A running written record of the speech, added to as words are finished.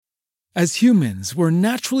As humans, we're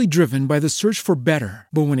naturally driven by the search for better.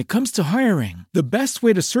 But when it comes to hiring, the best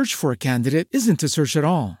way to search for a candidate isn't to search at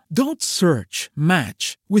all. Don't search,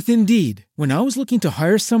 match with Indeed. When I was looking to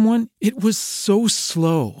hire someone, it was so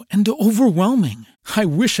slow and overwhelming. I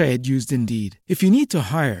wish I had used Indeed. If you need to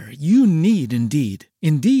hire, you need Indeed.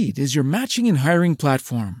 Indeed is your matching and hiring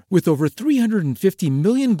platform with over 350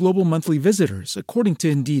 million global monthly visitors, according to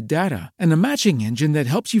Indeed data, and a matching engine that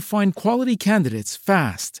helps you find quality candidates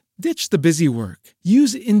fast. Ditch the busy work.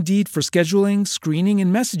 Use Indeed for scheduling, screening,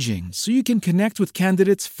 and messaging so you can connect with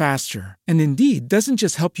candidates faster. And Indeed doesn't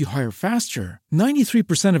just help you hire faster.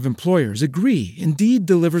 93% of employers agree Indeed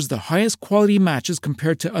delivers the highest quality matches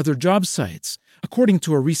compared to other job sites, according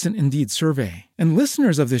to a recent Indeed survey. And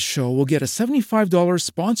listeners of this show will get a $75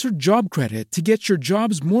 sponsored job credit to get your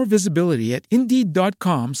jobs more visibility at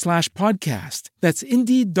Indeed.com/podcast. That's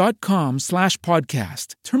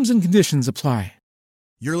Indeed.com/podcast. Terms and conditions apply.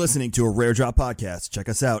 You're listening to a Rare Drop podcast. Check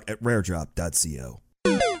us out at raredrop.co.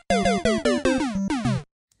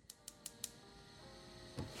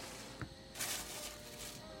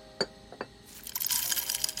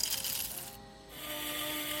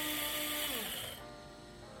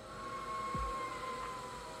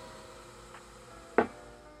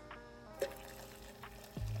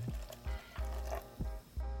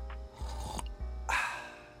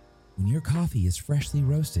 When your coffee is freshly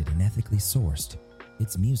roasted and ethically sourced,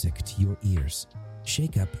 it's music to your ears.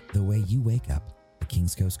 Shake up the way you wake up at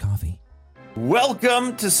King's Coast Coffee.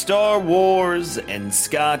 Welcome to Star Wars and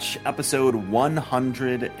Scotch, episode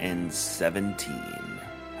 117.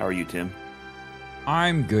 How are you, Tim?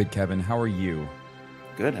 I'm good, Kevin. How are you?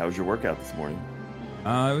 Good. How was your workout this morning?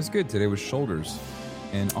 It was good. Today was shoulders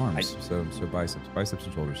and arms, so biceps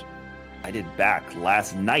and shoulders. I did back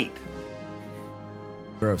last night.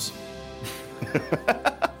 Gross.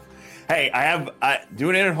 Hey,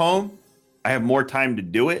 doing it at home. I have more time to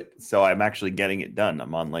do it, so I'm actually getting it done.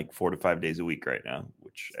 I'm on like 4 to 5 days a week right now,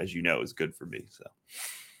 which, as you know, is good for me. So,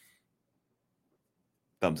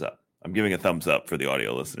 thumbs up. I'm giving a thumbs up for the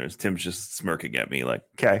audio listeners. Tim's just smirking at me, like,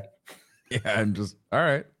 okay. Yeah, I'm just all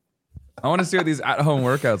right. I want to see what these at-home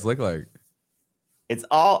workouts look like. It's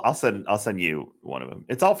all. I'll send you one of them.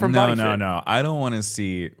 It's all from No. I don't want to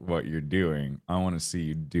see what you're doing. I want to see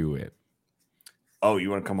you do it. Oh,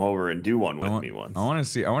 you want to come over and do one with me once? I want to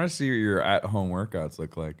see what your at-home workouts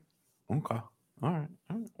look like. Okay. All right.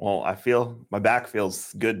 Well, my back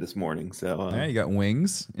feels good this morning. So yeah, you got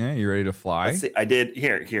wings. Yeah, you ready to fly? Let's see. I did.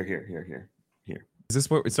 Here. Is this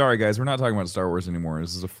what? Sorry, guys, we're not talking about Star Wars anymore.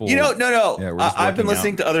 This is a full. No. Yeah, I've been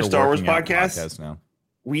listening to other Star Wars podcasts now.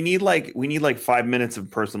 We need like 5 minutes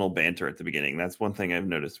of personal banter at the beginning. That's one thing I've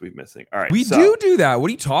noticed we're missing. All right, we do that. What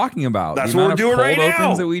are you talking about? That's what we're doing right now.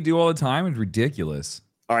 Opens that we do all the time is ridiculous.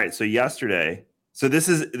 All right, so yesterday, this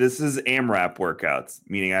is AMRAP workouts,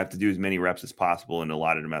 meaning I have to do as many reps as possible in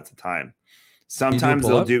allotted amounts of time. Sometimes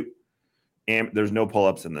they'll do. There's no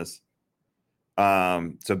pull-ups in this.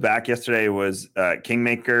 So back yesterday was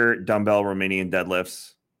Kingmaker dumbbell Romanian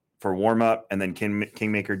deadlifts for warm up, and then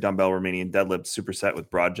Kingmaker dumbbell Romanian deadlift superset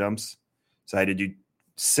with broad jumps. So I had to do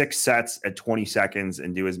 6 sets at 20 seconds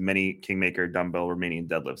and do as many Kingmaker dumbbell Romanian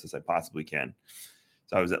deadlifts as I possibly can.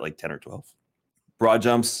 So I was at like 10 or 12. Broad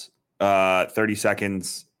jumps, 30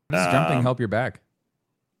 seconds. Does jumping help your back?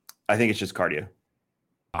 I think it's just cardio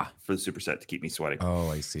for the superset to keep me sweating.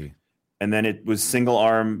 Oh, I see. And then it was single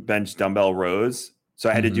arm bench dumbbell rows. So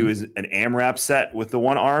I had to do an AMRAP set with the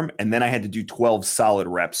one arm, and then I had to do 12 solid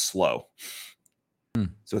reps slow.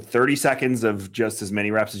 So 30 seconds of just as many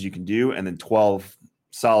reps as you can do, and then 12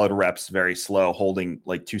 solid reps very slow, holding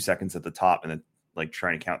like 2 seconds at the top, and then like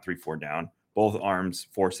trying to count 3, 4 down. Both arms,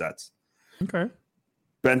 4 sets. Okay.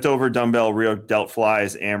 Bent over dumbbell Rio delt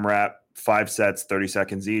flies, AMRAP, 5 sets, 30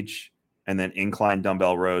 seconds each, and then incline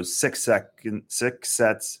dumbbell rows, 6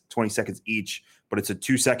 sets, 20 seconds each. But it's a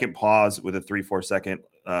 2-second pause with a 3-4 second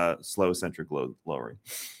slow eccentric lowering,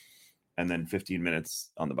 and then 15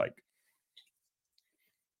 minutes on the bike.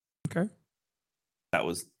 Okay. That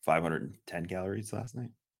was 510 calories last night.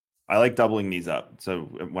 I like doubling these up. So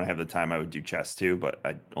when I have the time, I would do chest too, but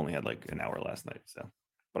I only had like an hour last night.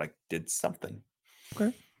 But I did something.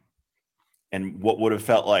 Okay. And what would have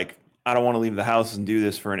felt like, I don't want to leave the house and do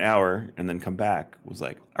this for an hour and then come back, was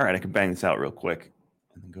like, all right, I can bang this out real quick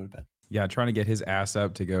and then go to bed. Yeah, trying to get his ass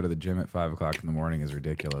up to go to the gym at 5 o'clock in the morning is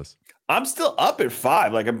ridiculous. I'm still up at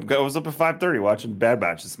 5. Like I was up at 5:30 watching Bad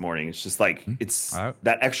Batch this morning. It's just like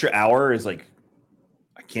that extra hour is like,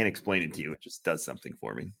 I can't explain it to you. It just does something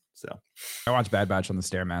for me. So I watch Bad Batch on the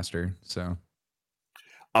Stairmaster. So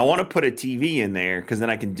I want to put a TV in there because then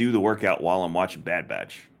I can do the workout while I'm watching Bad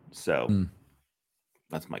Batch. So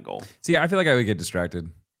That's my goal. See, I feel like I would get distracted.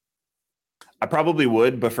 I probably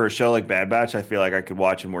would, but for a show like Bad Batch, I feel like I could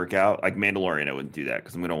watch and work out. Like Mandalorian, I wouldn't do that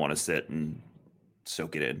because I'm gonna want to sit and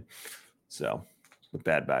soak it in. So with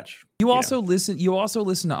Bad Batch, You also listen to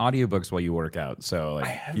audiobooks while you work out. So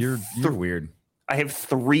like you're weird. I have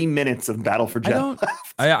 3 minutes of Battle for Jedha.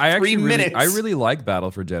 I actually 3 minutes. I really like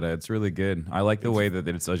Battle for Jedha. It's really good. I like the way that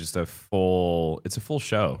it's just a full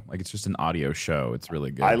show. Like it's just an audio show. It's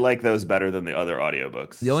really good. I like those better than the other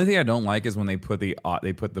audiobooks. The only thing I don't like is when they put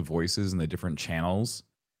the voices in the different channels,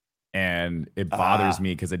 and it bothers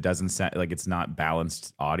me because it doesn't sound like it's not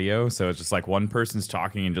balanced audio. So it's just like one person's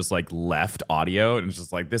talking and just like left audio, and it's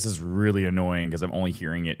just like this is really annoying because I'm only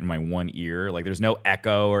hearing it in my one ear. Like there's no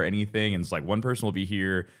echo or anything, and it's like one person will be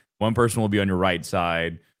here, one person will be on your right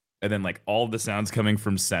side, and then like all of the sounds coming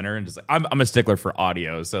from center, and just like I'm a stickler for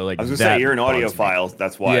audio. So like I was gonna say you're an audiophile,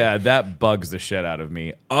 that's why. Yeah, that bugs the shit out of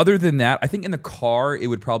me. Other than that, I think in the car it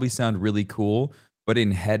would probably sound really cool. But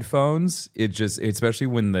in headphones, it just, especially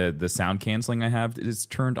when the sound canceling I have is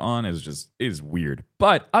turned on, it is weird.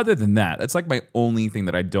 But other than that, that's like my only thing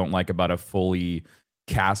that I don't like about a fully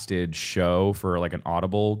casted show for like an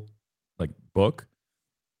Audible like book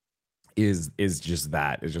is just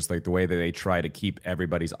that. It's just like the way that they try to keep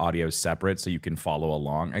everybody's audio separate so you can follow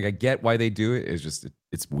along. Like I get why they do it. It's just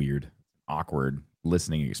it's weird, awkward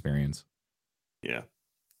listening experience. Yeah.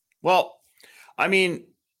 Well, I mean,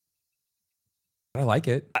 I like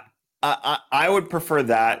it. I would prefer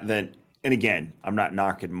that than, and again, I'm not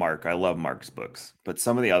knocking Mark. I love Mark's books, but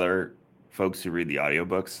some of the other folks who read the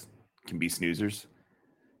audiobooks can be snoozers.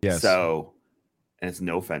 Yes. So, and it's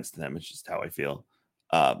no offense to them. It's just how I feel.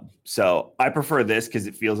 So I prefer this because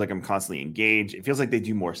it feels like I'm constantly engaged. It feels like they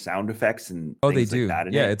do more sound effects and they do. Like that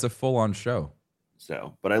in it. It's a full-on show.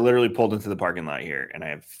 So, but I literally pulled into the parking lot here, and I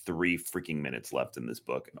have 3 freaking minutes left in this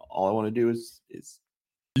book, and all I want to do is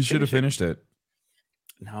you should have finished it.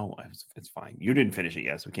 No, it's fine. You didn't finish it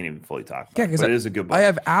yet, so we can't even fully talk about it. But it is a good book. I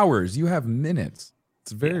have hours. You have minutes.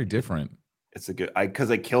 It's very different. It's a good,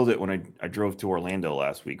 because I killed it when I drove to Orlando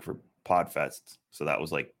last week for Podfest. So that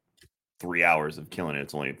was like 3 hours of killing it.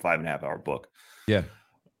 It's only a 5.5 hour book. Yeah.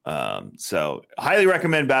 So highly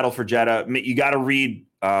recommend Battle for Jedha. You got to read,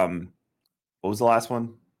 what was the last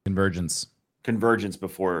one? Convergence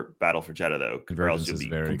before Battle for Jedha, though. Or else you'll be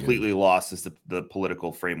completely lost as the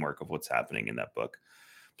political framework of what's happening in that book.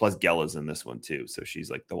 Plus, Gella's in this one too, so she's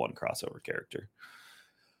like the one crossover character.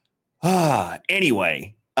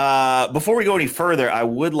 Anyway, before we go any further, I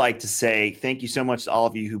would like to say thank you so much to all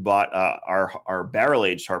of you who bought our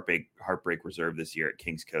barrel-aged Heartbreak Reserve this year at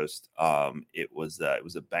Kings Coast. It was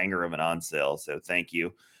a banger of an on sale, so thank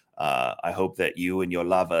you. I hope that you and your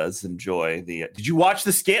lovers enjoy the. Did you watch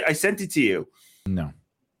the skit? I sent it to you. No.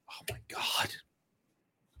 Oh my God.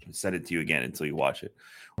 I'll send it to you again until you watch it.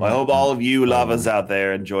 Well, I hope all of you lovers out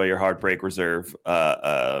there enjoy your Heartbreak Reserve.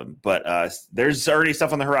 But there's already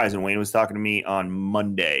stuff on the horizon. Wayne was talking to me on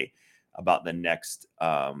Monday about the next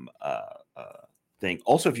thing.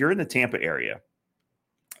 Also, if you're in the Tampa area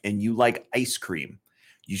and you like ice cream,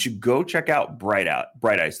 you should go check out Bright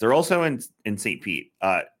Ice. They're also in St. Pete.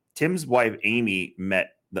 Tim's wife, Amy,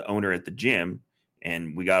 met the owner at the gym,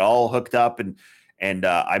 and we got all hooked up, and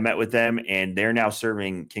I met with them, and they're now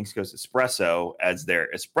serving Kings Coast Espresso as their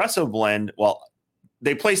espresso blend. Well,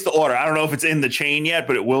 they placed the order. I don't know if it's in the chain yet,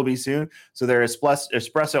 but it will be soon. So their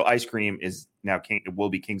espresso ice cream is now it will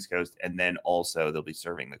be Kings Coast, and then also they'll be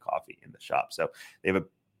serving the coffee in the shop. So they have a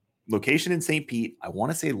location in St. Pete. I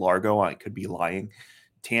want to say Largo. I could be lying.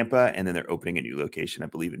 Tampa, and then they're opening a new location, I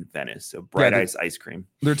believe, in Venice. So Bright Ice cream.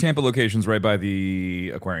 Their Tampa location's right by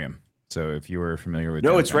the aquarium. So if you were familiar with,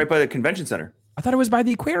 it's right by the convention center. I thought it was by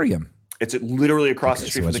the aquarium. It's literally across the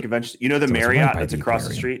street from the convention. You know the Marriott that's across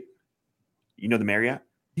the street. You know the Marriott?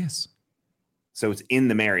 Yes. So it's in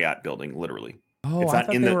the Marriott building, literally. Oh, I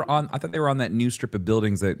thought they were on that new strip of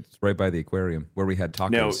buildings that's right by the aquarium where we had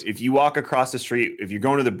tacos. No, if you walk across the street, if you're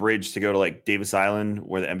going to the bridge to go to like Davis Island,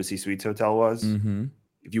 where the Embassy Suites Hotel was. Mm-hmm.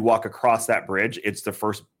 If you walk across that bridge, it's the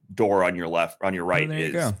first door on your left, on your right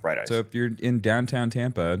is Bright Ice. So if you're in downtown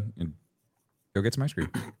Tampa, go get some ice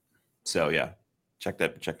cream. So yeah, check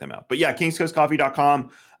them out. But yeah,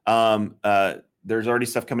 kingscoastcoffee.com. There's already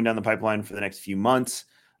stuff coming down the pipeline for the next few months.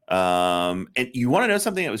 And you want to know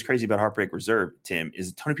something that was crazy about Heartbreak Reserve, Tim,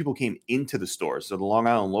 is a ton of people came into the store. So the Long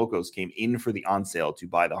Island locals came in for the on sale to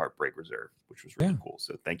buy the Heartbreak Reserve, which was really cool.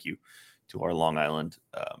 So thank you to our Long Island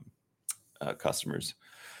customers.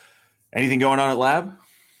 Anything going on at Lab?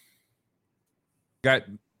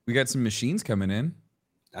 We got some machines coming in.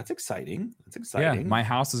 That's exciting. Yeah, my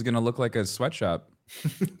house is going to look like a sweatshop.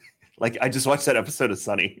 Like I just watched that episode of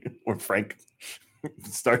Sunny where Frank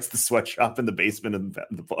starts the sweatshop in the basement of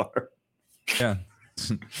the bar. Yeah.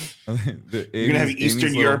 You're gonna have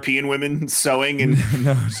Eastern European women sewing, and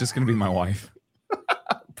no, it's just gonna be my wife.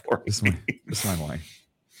 Poor Just my wife.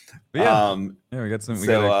 But yeah, we got some. We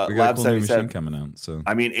got a cool new machine coming out. So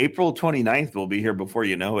I mean, April 29th will be here before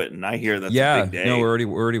you know it, and I hear that's a big day. No, we're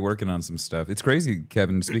already working on some stuff. It's crazy,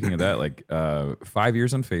 Kevin. Speaking of that, like 5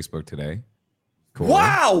 years on Facebook today. Cool.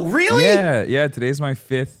 Wow, really? Yeah. Today's my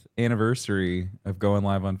 5th anniversary of going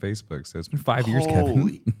live on Facebook. So it's been 5 years, Kevin.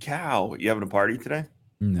 Holy cow! You having a party today?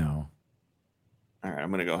 No. All right,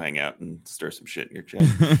 I'm gonna go hang out and stir some shit in your chat.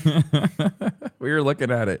 We were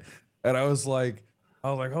looking at it, and I was like,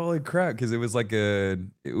 holy crap, because it was like it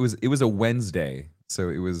was a Wednesday, so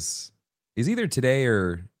it was either today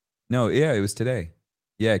or no, yeah, it was today,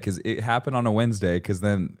 yeah, because it happened on a Wednesday, because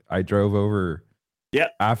then I drove over. Yeah,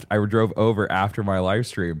 I drove over after my live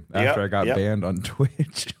stream after I got banned on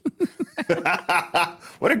Twitch.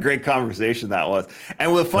 What a great conversation that was.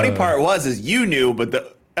 And the funny part is you knew,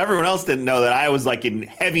 but everyone else didn't know that I was like in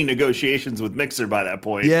heavy negotiations with Mixer by that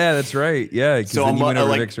point. Yeah, that's right. Yeah, because so then you went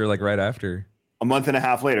over Mixer like right after. A month and a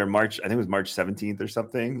half later, I think it was March 17th or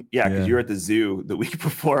something. Yeah, because you were at the zoo the week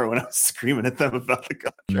before when I was screaming at them about the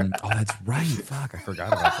contract. Oh, that's right. Fuck, I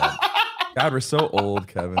forgot about that. God, we're so old,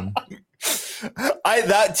 Kevin.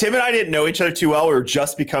 Tim and I didn't know each other too well. We were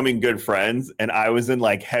just becoming good friends, and I was in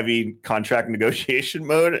like heavy contract negotiation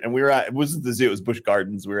mode. And it wasn't the zoo; it was Busch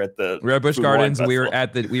Gardens. We were at Busch Gardens. We were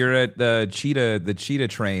at the cheetah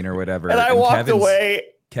train or whatever. And I walked away.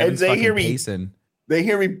 Kevin's and they hear me pacing. They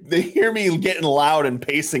hear me getting loud and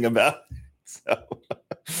pacing about it. So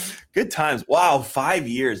good times. Wow, 5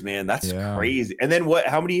 years, man. That's crazy. And then what?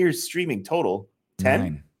 How many years streaming total?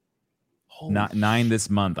 10. 9 this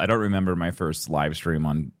month. I don't remember my first live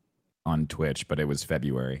stream on Twitch, but it was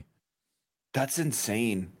February. That's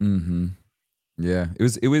insane. Mm-hmm. Yeah, it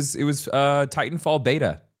was Titanfall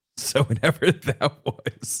beta. So whenever that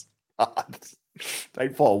was,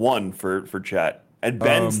 Titanfall 1 for chat. And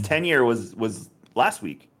Ben's tenure was last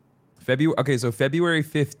week. February. Okay, so February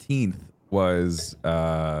 15th was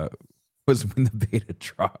when the beta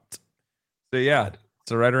dropped. So yeah,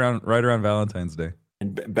 so right around Valentine's Day.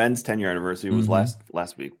 And Ben's 10-year anniversary was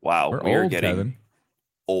last week. Wow, we are getting Kevin.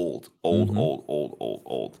 old.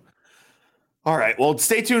 All right, well,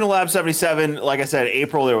 stay tuned to Lab 77. Like I said,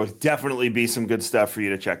 April, there will definitely be some good stuff for you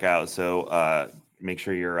to check out. So make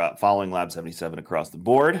sure you're following Lab 77 across the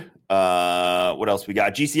board. What else we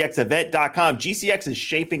got? GCXevent.com. GCX is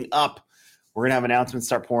shaping up. We're going to have announcements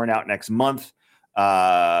start pouring out next month.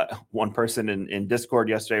 One person in Discord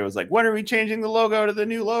yesterday was like, when are we changing the logo to the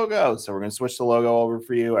new logo? So we're going to switch the logo over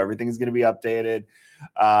for you. Everything's going to be updated.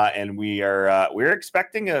 And we're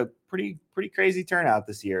expecting a pretty crazy turnout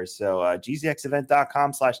this year. So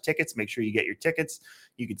gcxevent.com/tickets. Make sure you get your tickets.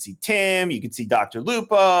 You can see Tim, you can see Dr.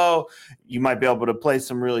 Lupo. You might be able to play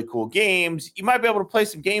some really cool games. You might be able to play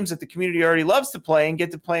some games that the community already loves to play and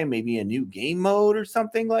get to play maybe a new game mode or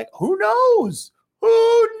something. Like, who knows?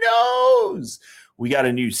 We got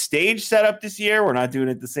a new stage set up this year. We're not doing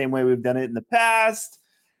it the same way we've done it in the past.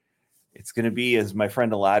 It's going to be, as my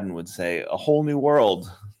friend Aladdin would say, a whole new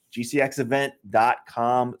world.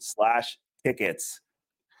 GCXevent.com/tickets.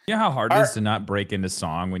 You know how hard it is to not break into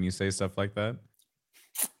song when you say stuff like that?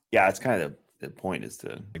 Yeah, it's kind of the point is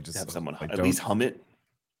to just have someone at least hum it.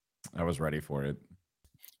 I was ready for it.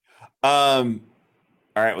 All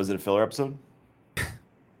right, was it a filler episode?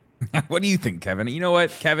 What do you think, Kevin? You know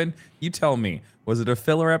what, Kevin? You tell me. Was it a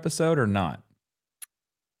filler episode or not?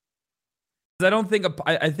 I don't think.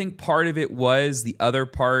 I think part of it was. The other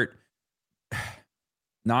part,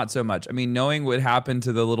 not so much. I mean, knowing what happened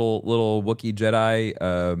to the little Wookiee Jedi.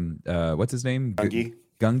 What's his name?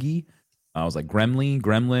 Gungi. I was like Gremlin.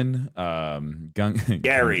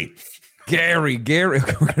 Gary. We're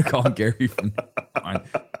gonna call him Gary from now on.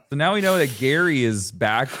 So now we know that Gary is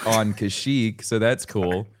back on Kashyyyk, so that's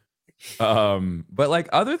cool. But like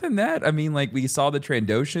other than that, I mean, like we saw the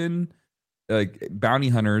Trandoshan like bounty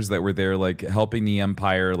hunters that were there, like helping the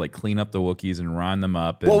Empire like clean up the Wookiees and round them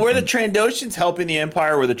up. Well, were the Trandoshans helping the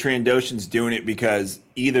Empire? Were the Trandoshans doing it because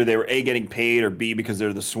either they were A, getting paid, or B, because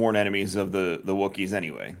they're the sworn enemies of the Wookiees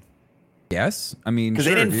anyway? Yes, I mean, because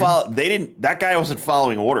they didn't follow. They didn't. That guy wasn't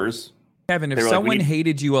following orders. Kevin, if someone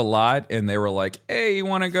hated you a lot and they were like, hey, you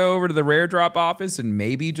want to go over to the rare drop office and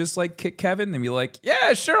maybe just like kick Kevin, then be like,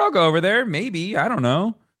 yeah, sure, I'll go over there. Maybe, I don't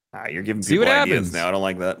know. You're giving people ideas now. I don't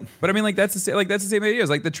like that. But I mean, like that's the same idea.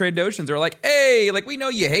 Like the Trandoshans are like, hey, like we know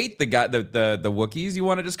you hate the Wookiees. You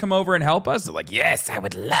want to just come over and help us? They're like, yes, I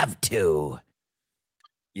would love to.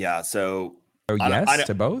 Yeah. So. Oh yes,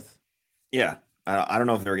 to both. Yeah. I don't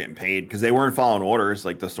know if they were getting paid because they weren't following orders.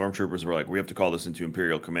 Like the stormtroopers were like, we have to call this into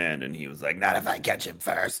Imperial Command, and he was like, not if I catch him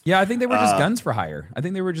first. Yeah, I think they were just guns for hire. I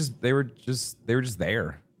think they were just there because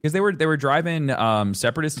they were driving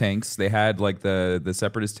separatist tanks. They had like the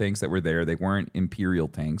separatist tanks that were there. They weren't Imperial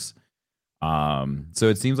tanks. So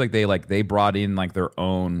it seems like they brought in like their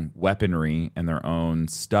own weaponry and their own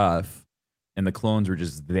stuff, and the clones were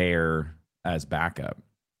just there as backup.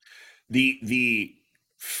 The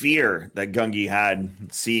fear that Gungi had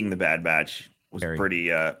seeing the Bad Batch was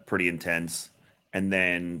pretty intense. And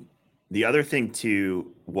then the other thing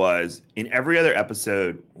too was in every other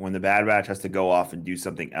episode when the Bad Batch has to go off and do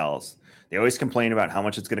something else, they always complain about how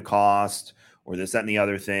much it's going to cost or this, that, and the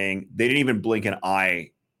other thing. They didn't even blink an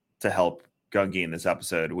eye to help Gungi in this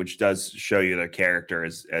episode, which does show you their character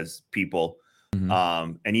as people.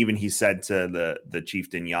 Mm-hmm. And even he said to the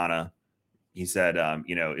chieftain Yana, he said,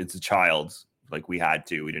 it's a child. Like we had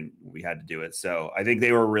to do it. So I think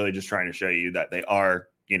they were really just trying to show you that they are,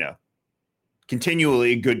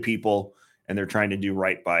 continually good people and they're trying to do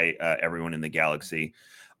right by everyone in the galaxy.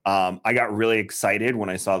 I got really excited when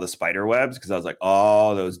I saw the spider webs because I was like,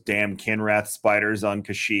 oh, those damn Kinrath spiders on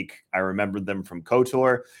Kashyyyk. I remembered them from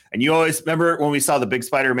KOTOR. And you always remember when we saw the big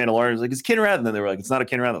spider Mandalorian, it was like, it's Kinrath. And then they were like, it's not a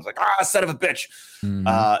Kinrath. I was like, son of a bitch.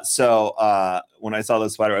 Mm-hmm. So when I saw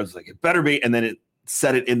those spider webs, I was like, it better be. And then it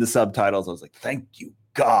said it in the subtitles. I was like, thank you,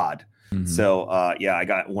 God. Mm-hmm. So I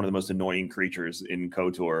got one of the most annoying creatures in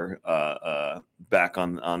KOTOR back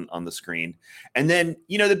on the screen. And then,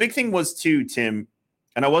 the big thing was too, Tim,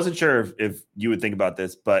 and I wasn't sure if you would think about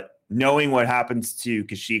this, but knowing what happens to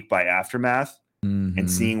Kashyyyk by Aftermath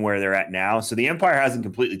and seeing where they're at now. So the Empire hasn't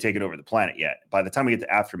completely taken over the planet yet. By the time we get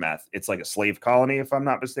to Aftermath, it's like a slave colony, if I'm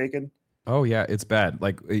not mistaken. Oh yeah, it's bad.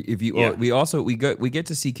 Like if you, we get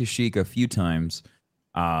to see Kashyyyk a few times.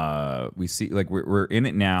 We see like we're in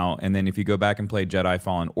it now, and then if you go back and play Jedi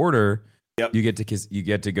Fallen Order, you get to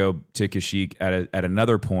go to Kashyyyk at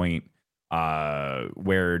another point,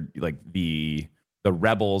 where like the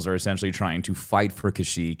rebels are essentially trying to fight for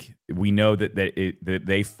Kashyyyk. We know that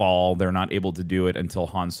they fall. They're not able to do it until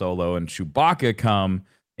Han Solo and Chewbacca come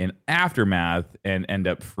in Aftermath and end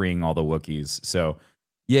up freeing all the Wookiees. So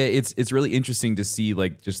yeah, it's really interesting to see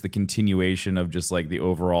like just the continuation of just like the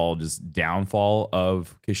overall just downfall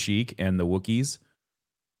of Kashyyyk and the Wookiees.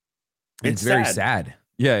 It's very sad.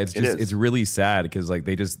 Yeah, it's really sad because like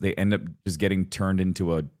they end up just getting turned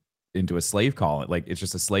into a slave colony. Like it's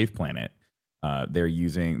just a slave planet. And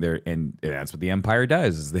that's what the Empire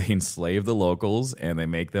does is they enslave the locals and they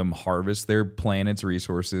make them harvest their planet's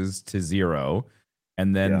resources to zero,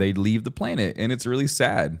 and then they leave the planet, and it's really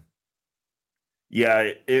sad.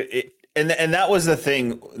 Yeah, and that was the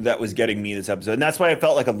thing that was getting me this episode, and that's why I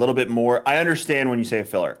felt like a little bit more. I understand when you say a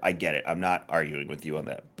filler, I get it. I'm not arguing with you on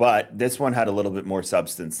that, but this one had a little bit more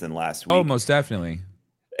substance than last week. Oh, most definitely.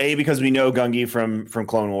 Because we know Gungi from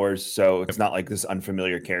Clone Wars, so it's not like this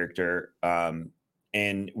unfamiliar character.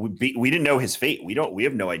 And we didn't know his fate. We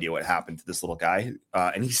have no idea what happened to this little guy,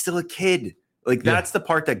 and he's still a kid. Like that's the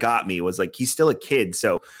part that got me was like he's still a kid,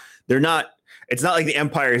 so they're not. It's not like the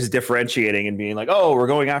Empire is differentiating and being like, oh, we're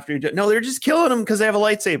going after you. No, they're just killing them because they have a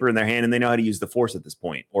lightsaber in their hand and they know how to use the Force at this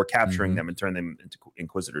point, or capturing them and turn them into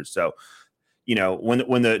Inquisitors. So,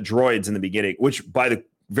 when the droids in the beginning, which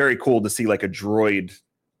very cool to see like a droid.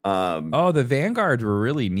 The Vanguards were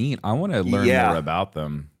really neat. I want to learn more about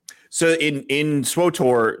them. So in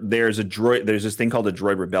SWTOR, there's this thing called a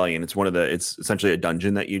droid rebellion. It's essentially a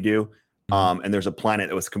dungeon that you do. And there's a planet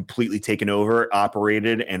that was completely taken over,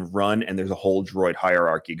 operated, and run, and there's a whole droid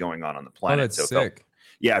hierarchy going on the planet. Oh, that's sick.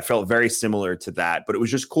 It felt very similar to that, but it was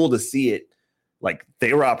just cool to see it. Like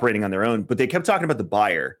they were operating on their own, but they kept talking about the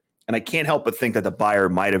buyer, and I can't help but think that the buyer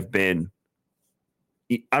might have been.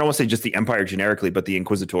 I don't want to say just the Empire generically, but the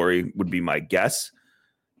Inquisitori would be my guess.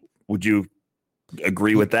 Would you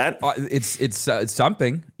agree with that? It's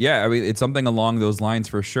something. Yeah, I mean, it's something along those lines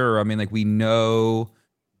for sure. I mean, like we know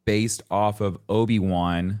based off of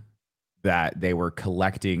Obi-Wan that they were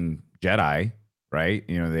collecting Jedi, right?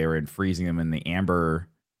 They were freezing them in the amber.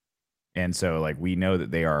 And so like we know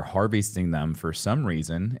that they are harvesting them for some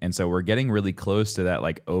reason. And so we're getting really close to that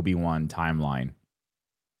like Obi-Wan timeline.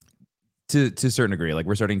 To a certain degree, like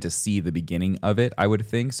we're starting to see the beginning of it, I would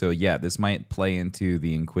think. So yeah, this might play into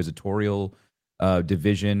the Inquisitorial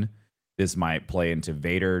division. This might play into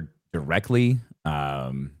Vader directly.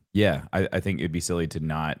 I think it'd be silly to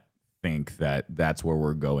not think that that's where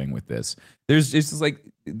we're going with this. There's just like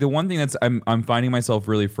the one thing that's I'm finding myself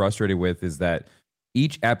really frustrated with is that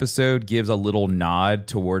each episode gives a little nod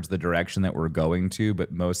towards the direction that we're going to,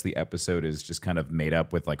 but most of the episode is just kind of made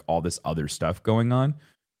up with like all this other stuff going on.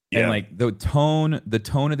 And like the tone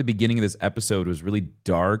at the beginning of this episode was really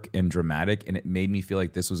dark and dramatic, and it made me feel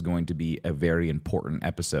like this was going to be a very important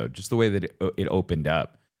episode, just the way that it opened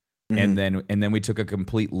up. And then we took a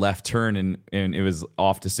complete left turn, and it was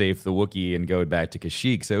off to save the Wookiee and go back to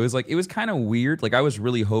Kashyyyk. So it was kind of weird. Like I was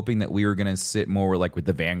really hoping that we were gonna sit more like with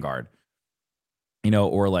the Vanguard,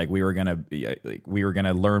 or like we were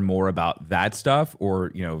gonna learn more about that stuff,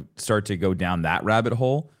 or start to go down that rabbit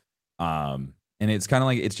hole. And it's kind of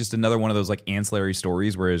like it's just another one of those like ancillary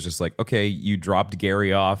stories where it's just like, okay, you dropped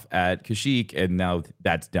Gary off at Kashyyyk, and now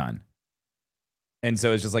that's done. And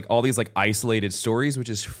so it's just like all these like isolated stories, which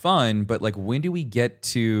is fun, but like when do we get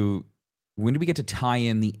to tie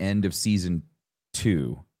in the end of season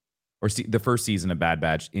 2 or the first season of Bad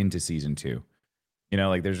Batch into season 2?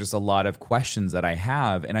 Like there's just a lot of questions that I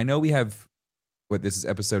have, and I know we have this is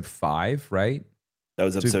episode 5, right? That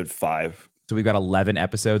was episode 5. So we've got 11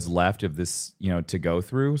 episodes left of this, to go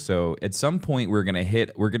through. So at some point we're gonna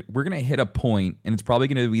hit a point, and it's probably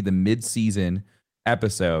gonna be the mid-season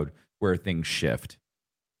episode where things shift.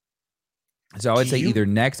 So I would say either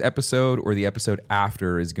next episode or the episode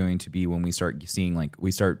after is going to be when we start seeing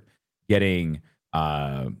we start getting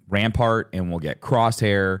Rampart, and we'll get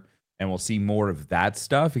Crosshair, and we'll see more of that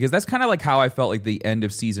stuff, because that's kind of like how I felt like the end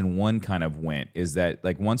of season 1 kind of went, is that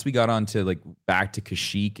like once we got on to like back to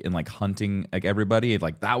Kashyyyk and like hunting like everybody,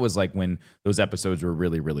 like that was like when those episodes were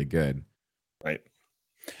really, really good. Right.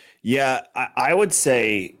 Yeah. I would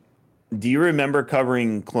say, do you remember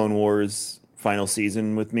covering Clone Wars final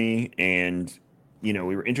season with me? And, we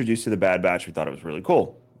were introduced to the Bad Batch. We thought it was really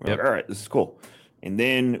cool. We're like, all right, this is cool. And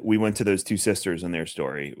then we went to those 2 sisters and their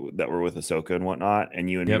story that were with Ahsoka and whatnot.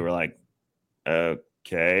 And you and me were like,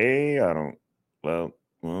 okay, I don't, well.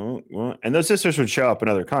 And those sisters would show up in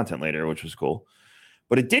other content later, which was cool.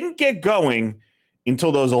 But it didn't get going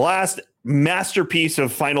until those last masterpiece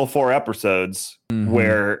of final 4 episodes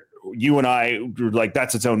where you and I were like,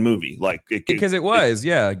 that's its own movie. Like, because it was,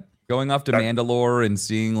 going off to Mandalore and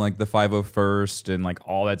seeing like the 501st and like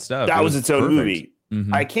all that stuff. That was its own movie.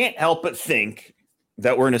 I can't help but think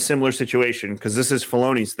that we're in a similar situation, because this is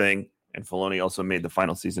Filoni's thing, and Filoni also made the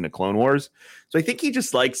final season of Clone Wars. So I think he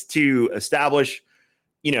just likes to establish,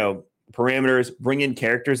 parameters, bring in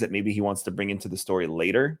characters that maybe he wants to bring into the story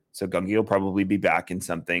later. So Gungi will probably be back in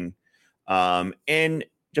something, and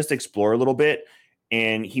just explore a little bit.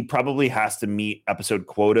 And he probably has to meet episode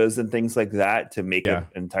quotas and things like that to make an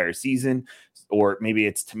entire season, or maybe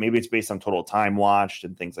it's based on total time watched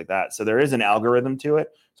and things like that. So there is an algorithm to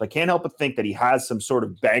it. So I can't help but think that he has some sort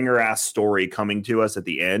of banger ass story coming to us at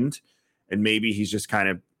the end, and maybe he's just kind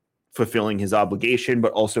of fulfilling his obligation,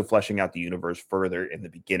 but also fleshing out the universe further in the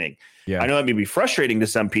beginning. Yeah, I know that may be frustrating to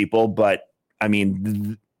some people, but I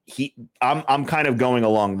mean, I'm kind of going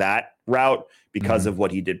along that route because of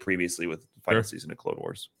what he did previously with the final season of Clone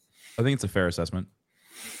Wars. I think it's a fair assessment.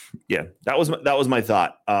 Yeah, that was my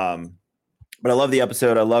thought. But I love the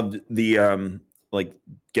episode. I loved the like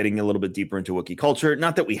getting a little bit deeper into Wookiee culture.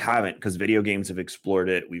 Not that we haven't, because video games have explored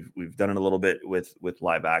it. We've done it a little bit with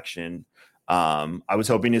live action. I was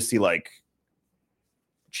hoping to see like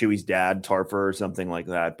Chewie's dad, Tarfer, or something like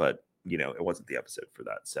that, but it wasn't the episode for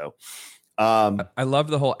that. So I love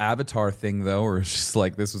the whole Avatar thing, though, where it's just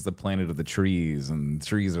like this was the planet of the trees, and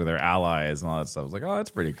trees are their allies and all that stuff. I was like, oh, that's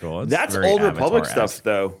pretty cool. That's Old Republic stuff,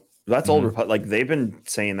 though. That's Old Republic. Like they've been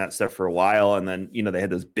saying that stuff for a while, and then they had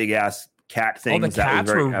those big ass cat things. Oh, the cats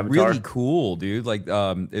that were really cool, dude. Like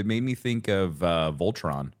it made me think of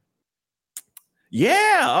Voltron.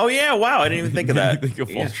 Yeah. Oh, yeah. Wow. I didn't even think of that. Think of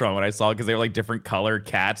Voltron when I saw it, because they were like different color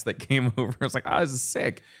cats that came over. I was like, oh, this is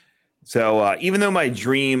sick. So even though my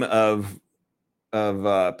dream of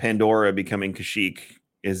Pandora becoming Kashyyyk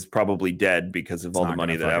is probably dead because of all the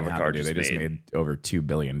money that Avatar just made. They just made over $2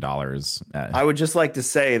 billion. I would just like to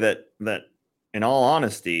say that in all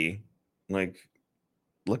honesty, like,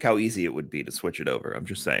 look how easy it would be to switch it over. I'm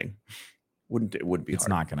just saying. It wouldn't be hard. It's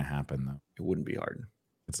not going to happen, though. It wouldn't be hard.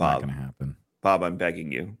 It's not going to happen. Bob, I'm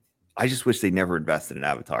begging you. I just wish they never invested in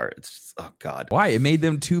Avatar. It's just, oh, God. Why? It made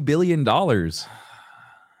them $2 billion. I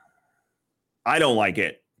don't like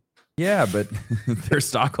it. Yeah, but their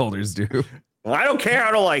stockholders do. Well, I don't care.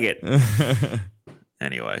 I don't like it.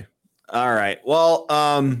 Anyway. All right. Well,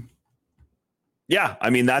 yeah,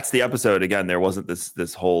 I mean, that's the episode. Again, there wasn't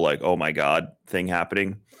this whole like, oh my God thing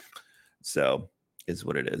happening. So is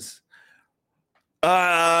what it is.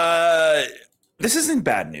 This isn't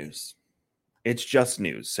bad news. It's just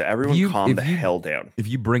news. So everyone calm the hell down. If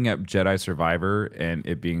you bring up Jedi Survivor and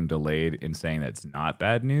it being delayed and saying that's not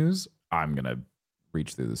bad news, I'm going to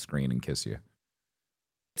reach through the screen and kiss you.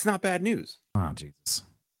 It's not bad news. Oh, Jesus.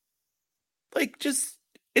 Like, just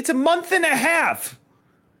It's a month and a half.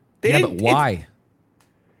 But why?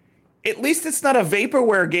 At least it's not a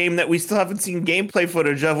vaporware game that we still haven't seen gameplay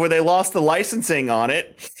footage of where they lost the licensing on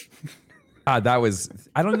it. That was.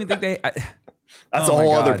 I don't even think they. That's a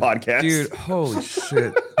whole other podcast, dude. Holy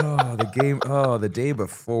shit! Oh, the game. Oh, the day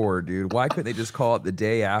before, dude. Why couldn't they just call it the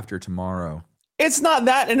day after tomorrow? It's not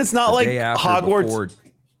that, and it's not like Hogwarts. Before.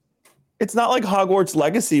 It's not like Hogwarts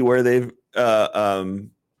Legacy where they've,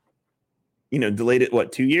 delayed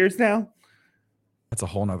it. 2 years now? That's a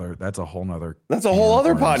whole nother. That's a whole other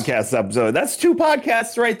podcast episode. That's 2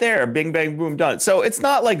 podcasts right there. Bing, bang, boom, done. So it's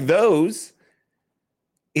not like those.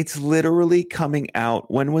 It's literally coming out.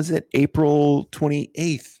 When was it? April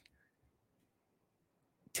 28th.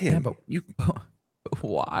 Tim, yeah, but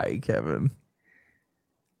why, Kevin?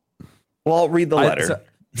 Well, I'll read the letter.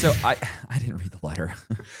 I didn't read the letter.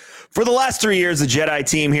 For the last 3 years, the Jedi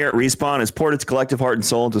team here at Respawn has poured its collective heart and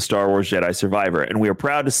soul into Star Wars Jedi Survivor, and we are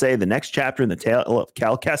proud to say the next chapter in the tale of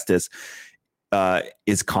Cal Kestis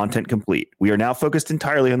is content complete. We are now focused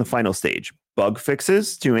entirely on the final stage: bug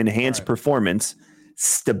fixes to enhance performance,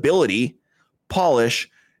 stability, polish,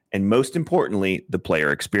 and most importantly, the player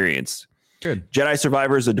experience. Good. Jedi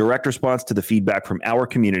Survivor is a direct response to the feedback from our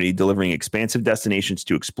community, delivering expansive destinations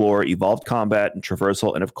to explore, evolved combat and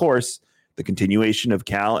traversal, and of course, the continuation of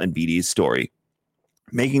Cal and BD's story.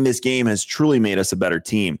 Making this game has truly made us a better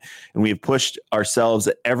team, and we have pushed ourselves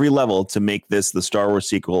at every level to make this the Star Wars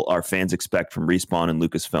sequel our fans expect from Respawn and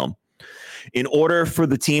Lucasfilm. In order for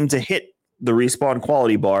the team to hit the Respawn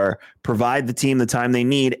quality bar, provide the team the time they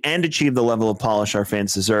need, and achieve the level of polish our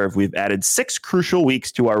fans deserve, we've added 6 crucial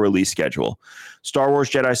weeks to our release schedule. Star Wars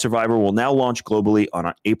Jedi Survivor will now launch globally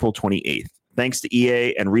on April 28th. Thanks to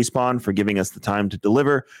EA and Respawn for giving us the time to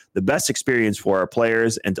deliver the best experience for our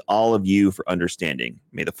players, and to all of you for understanding.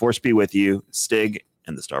 May the Force be with you, Stig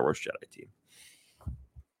and the Star Wars Jedi team.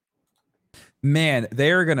 Man,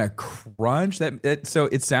 they are gonna crunch that. So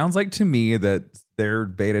it sounds like to me that their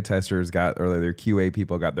beta testers or their QA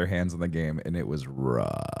people got their hands on the game, and it was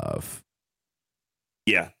rough.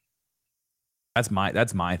 Yeah, that's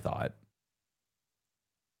my thought.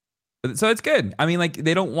 So it's good. I mean, like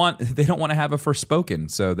they don't want to have a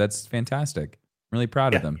Forspoken, so that's fantastic. I'm really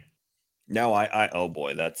proud of them. No, oh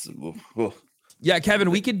boy, that's. Yeah,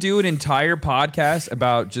 Kevin, we could do an entire podcast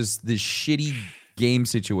about just the shitty game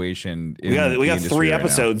situation. We got 3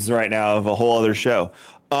 episodes right now of a whole other show.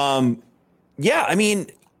 Yeah, I mean,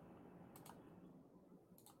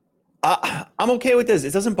 I'm okay with this.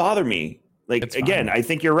 It doesn't bother me. Like, again, I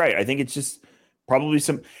think you're right. I think it's just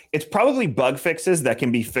probably bug fixes that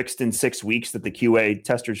can be fixed in 6 weeks that the QA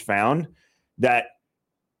testers found that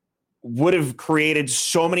would have created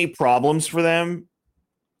so many problems for them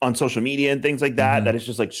on social media and things like that, that it's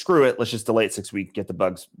just like, screw it. Let's just delay it 6 weeks, get the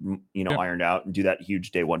bugs, ironed out, and do that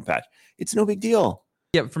huge day 1 patch. It's no big deal.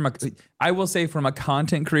 Yeah, I will say from a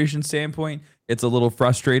content creation standpoint, it's a little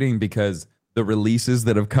frustrating because the releases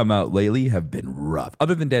that have come out lately have been rough.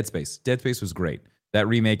 Other than Dead Space. Dead Space was great. That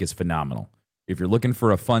remake is phenomenal. If you're looking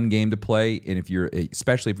for a fun game to play, and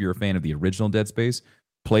especially if you're a fan of the original Dead Space,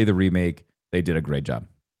 play the remake. They did a great job.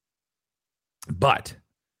 But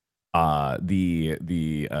the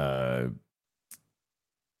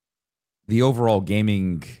overall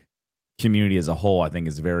gaming community as a whole, I think,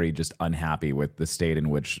 is very just unhappy with the state in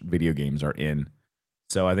which video games are in.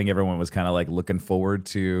 So I think everyone was kind of like looking forward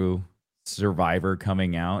to Survivor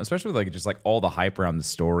coming out, especially with just all the hype around the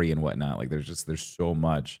story and whatnot. Like there's so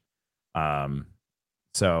much.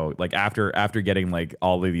 So after getting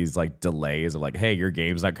all of these delays of hey, your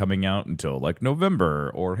game's not coming out until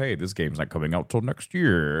November, or hey, this game's not coming out till next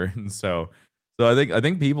year. And so I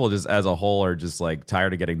think people just as a whole are just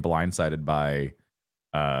tired of getting blindsided by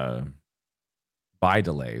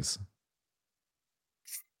delays.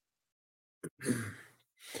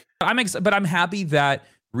 But I'm happy that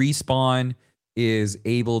Respawn is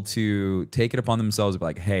able to take it upon themselves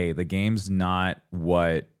to be hey, the game's not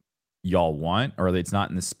what y'all want, or it's not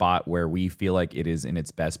in the spot where we feel like it is in its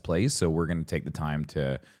best place. So we're going to take the time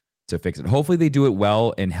to fix it. Hopefully they do it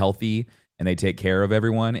well and healthy, and they take care of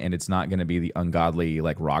everyone, and it's not going to be the ungodly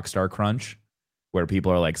Rockstar crunch where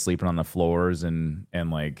people are sleeping on the floors and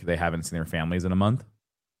they haven't seen their families in a month.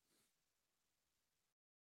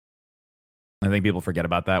 I think people forget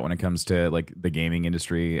about that when it comes to the gaming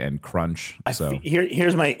industry and crunch. So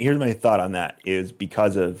here's my thought on that is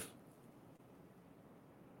because of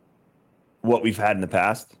what we've had in the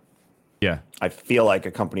past. Yeah. I feel like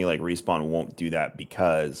a company like Respawn won't do that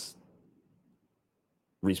because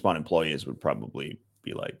Respawn employees would probably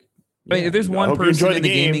be I mean, if there's one person in the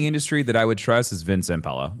game. gaming industry that I would trust is Vince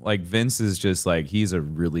Impella. Like Vince is just like he's a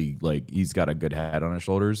really like he's got a good head on his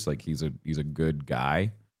shoulders. Like he's a good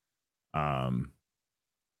guy. So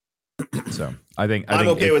I think I'm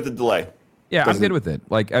okay with the delay. Yeah, I'm good with it.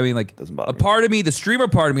 Like I mean, like a part of me, the streamer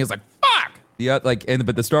part of me is like fuck.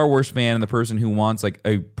 But the Star Wars fan and the person who wants like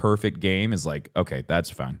a perfect game is like, okay, that's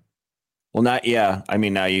fine. Well, I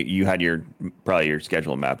mean, now you had your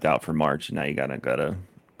schedule mapped out for March, and now you gotta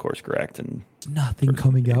course correct and nothing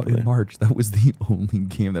coming out in March. That was the only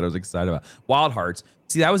game that I was excited about. Wild Hearts.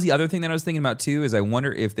 See, that was the other thing that I was thinking about too. Is I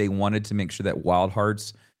wonder if they wanted to make sure that Wild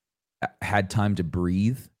Hearts had time to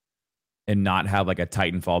breathe and not have like a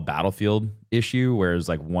Titanfall Battlefield issue, whereas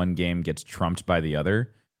like one game gets trumped by the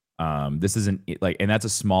other. This isn't like, and that's a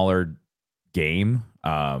smaller game.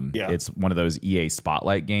 It's one of those EA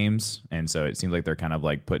Spotlight games, and so it seems like they're kind of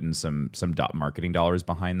like putting some marketing dollars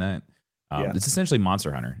behind that. It's essentially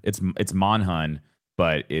Monster Hunter. It's Monhun,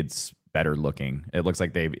 but it's better looking. It looks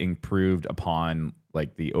like they've improved upon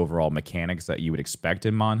like the overall mechanics that you would expect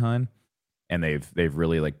in Monhun, and they've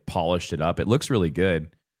really like polished it up. It looks really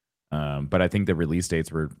good. But I think the release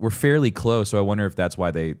dates were fairly close, so I wonder if that's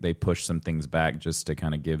why they pushed some things back just to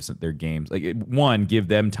kind of give their games like one, give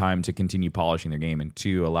them time to continue polishing their game, and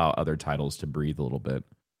two, allow other titles to breathe a little bit.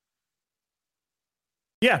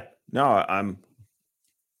 Yeah, no, I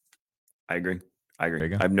agree. I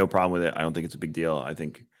have no problem with it. I don't think it's a big deal. I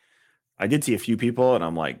think I did see a few people, and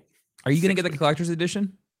I'm like, are you going to get the collector's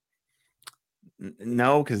edition?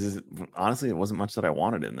 No, because honestly, it wasn't much that I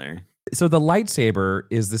wanted in there. So the lightsaber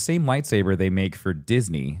is the same lightsaber they make for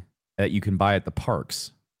Disney that you can buy at the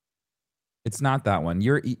parks. It's not that one.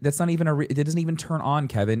 That's not even it doesn't even turn on,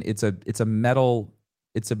 Kevin. It's a metal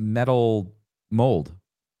mold.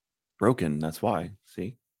 Broken. That's why.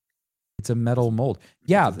 See, it's a metal mold.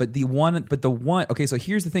 Yeah, but the one. Okay, so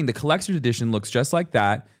here's the thing: the collector's edition looks just like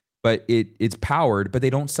that, but it's powered. But they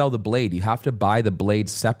don't sell the blade. You have to buy the blade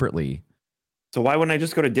separately. So why wouldn't I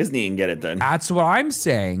just go to Disney and get it then? That's what I'm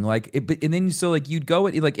saying. Like, and then so like you'd go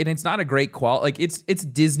like, and it's not a great quality. Like it's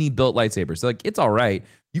Disney built lightsaber, so like it's all right.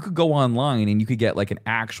 You could go online and you could get like an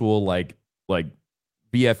actual like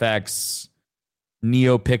VFX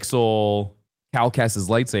NeoPixel Cal Kestis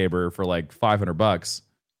lightsaber for like $500.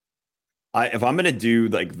 If I'm gonna do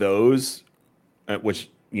like those, which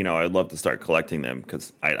I'd love to start collecting them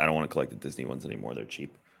because I don't want to collect the Disney ones anymore. They're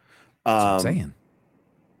cheap. That's what I'm saying.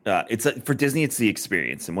 It's for Disney. It's the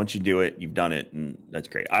experience, and once you do it, you've done it, and that's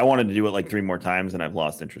great. I wanted to do it like 3 more times, and I've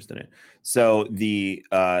lost interest in it. So the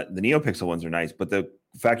NeoPixel ones are nice, but the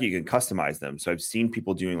fact that you can customize them. So I've seen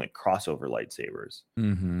people doing like crossover lightsabers,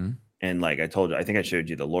 and like I told you, I think I showed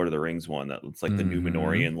you the Lord of the Rings one that looks like the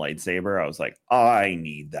Numenorian lightsaber. I was like, I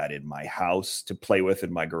need that in my house to play with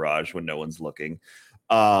in my garage when no one's looking.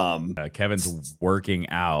 Kevin's working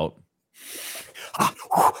out.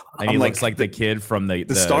 And he I'm looks like the kid from the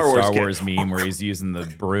Star Wars meme where he's using the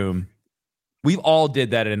broom. We've all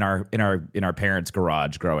did that in our parents'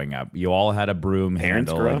 garage growing up. You all had a broom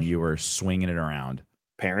handle and you were swinging it around.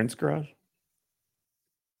 Parents' garage?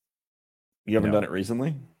 You haven't done it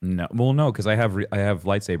recently? No, well, no, because I have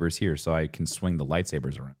lightsabers here, so I can swing the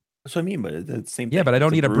lightsabers around. That's what I mean, but it's the same thing. Yeah, but I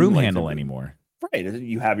don't need a broom handle anymore. Right,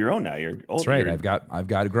 you have your own now. You're old. That's right. I've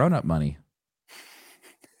got grown-up money.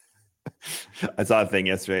 I saw a thing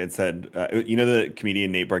yesterday. It said, the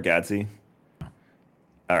comedian Nate Bargatze?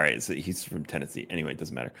 All right, so he's from Tennessee. Anyway, it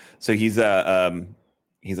doesn't matter. So he's like,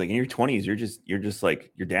 in your 20s, you're just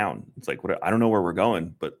like, you're down. It's like, what? I don't know where we're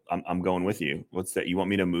going, but I'm going with you. What's that? You want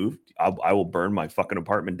me to move? I will burn my fucking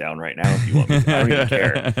apartment down right now if you want me. I don't even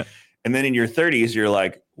care. And then in your 30s, you're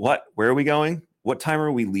like, what? Where are we going? What time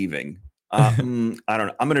are we leaving? I don't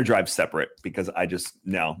know. I'm gonna drive separate because I just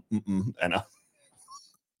no. And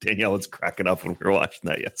Danielle was cracking up when we were watching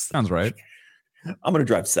that. Yes, sounds right. I'm gonna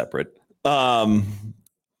drive separate. Yeah.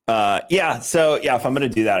 So yeah, if I'm gonna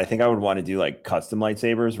do that, I think I would want to do like custom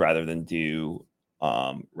lightsabers rather than do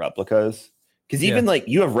replicas. Because even like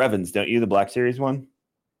you have Revans, don't you? The Black Series one.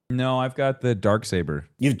 No, I've got the Darksaber.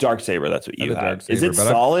 You have Darksaber. That's what you have. Is it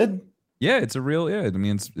solid? Yeah, it's a real. Yeah, I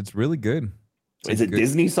mean, it's really good. Is it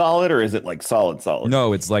Disney solid or is it like solid?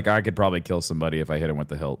 No, it's like I could probably kill somebody if I hit him with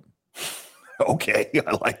the hilt. Okay,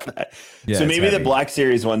 I like that. Yeah, so maybe the Black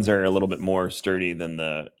Series ones are a little bit more sturdy than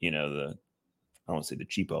the I don't want to say the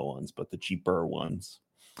cheapo ones, but the cheaper ones.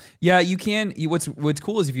 Yeah, you can. What's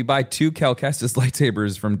cool is if you buy 2 Cal Kestis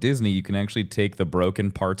lightsabers from Disney, you can actually take the broken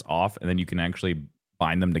parts off, and then you can actually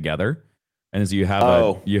bind them together, and so you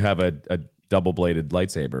have a double bladed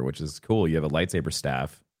lightsaber, which is cool. You have a lightsaber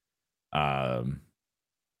staff. So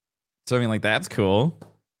I mean, like that's cool.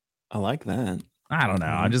 I like that. I don't know.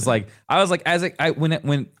 I'm just like, I was like,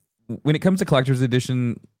 when it comes to collector's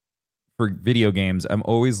edition for video games, I'm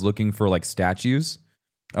always looking for like statues.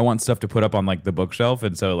 I want stuff to put up on like the bookshelf,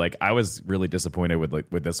 and so like I was really disappointed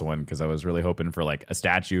with this one because I was really hoping for like a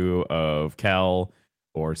statue of Kel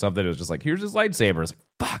or something. It was just like, here's his lightsaber. It's like,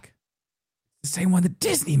 fuck, the same one that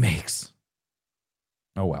Disney makes.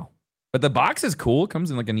 Oh well, but the box is cool. It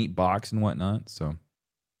comes in like a neat box and whatnot. So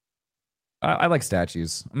I like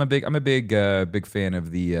statues. I'm a big fan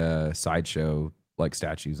of the sideshow like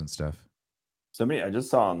statues and stuff. Somebody I just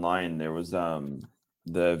saw online, there was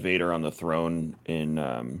the Vader on the throne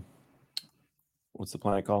in what's the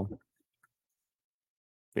planet called?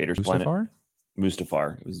 Vader's Mustafar? planet.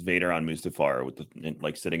 Mustafar. It was Vader on Mustafar with the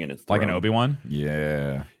like sitting in his throne. Like an Obi-Wan?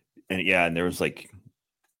 Yeah. And there was like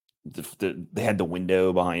they had the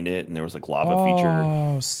window behind it, and there was like lava feature.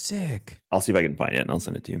 Oh, sick! I'll see if I can find it, and I'll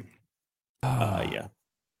send it to you. Oh.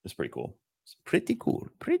 It's pretty cool. It's pretty cool.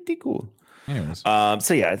 Anyways,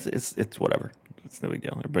 so yeah, it's whatever. It's no big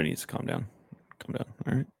deal. Everybody needs to calm down. All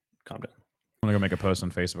right, calm down. I'm gonna go make a post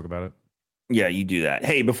on Facebook about it. Yeah, you do that.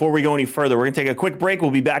 Hey, before we go any further, we're gonna take a quick break.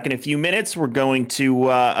 We'll be back in a few minutes. We're going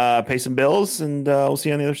to pay some bills, and we'll see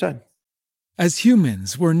you on the other side. As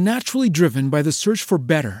humans, we're naturally driven by the search for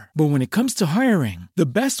better. But when it comes to hiring, the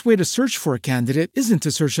best way to search for a candidate isn't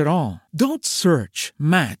to search at all. Don't search,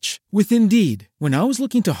 match with Indeed. When I was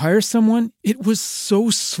looking to hire someone, it was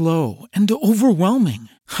so slow and overwhelming.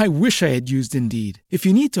 I wish I had used Indeed. If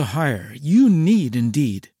you need to hire, you need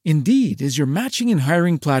Indeed. Indeed is your matching and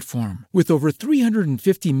hiring platform with over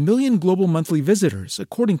 350 million global monthly visitors,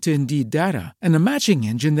 according to Indeed data, and a matching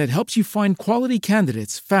engine that helps you find quality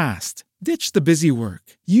candidates fast. Ditch the busy work.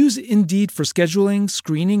 Use Indeed for scheduling,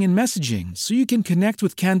 screening, and messaging so you can connect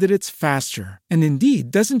with candidates faster. And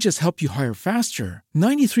Indeed doesn't just help you hire faster.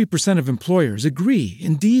 93% of employers agree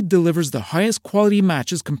Indeed delivers the highest quality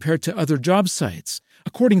matches compared to other job sites,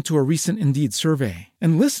 according to a recent Indeed survey.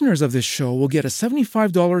 And listeners of this show will get a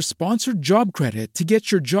 $75 sponsored job credit to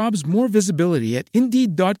get your jobs more visibility at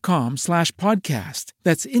Indeed.com/podcast.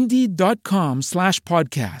 That's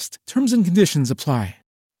Indeed.com/podcast. Terms and conditions apply.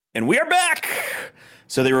 And we are back.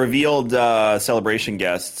 So they revealed Celebration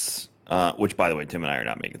guests, which, by the way, Tim and I are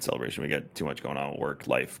not making Celebration. We got too much going on with work,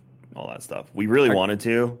 life, all that stuff. We really wanted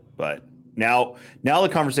to, but now the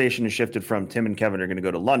conversation has shifted from Tim and Kevin are going to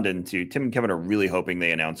go to London to Tim and Kevin are really hoping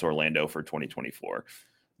they announce Orlando for 2024.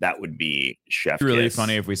 That would be chef. Really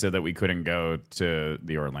funny if we said that we couldn't go to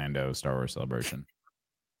the Orlando Star Wars Celebration.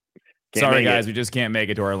 Sorry, guys, we just can't make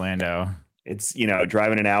it to Orlando. It's,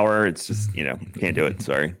 driving an hour. It's just, can't do it.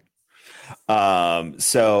 Sorry.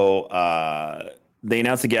 They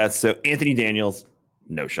announced the guests. So Anthony Daniels,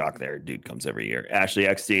 no shock there. Dude comes every year. Ashley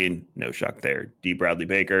Eckstein, no shock there. D. Bradley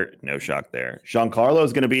Baker, no shock there. Giancarlo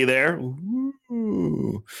is going to be there.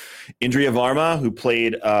 Ooh. Indria Varma, who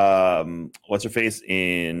played, what's her face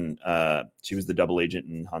in, she was the double agent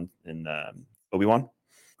in Obi-Wan.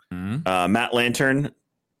 Mm-hmm. Matt Lanter,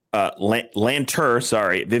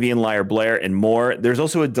 Vivian Lyre-Blair, and more. There's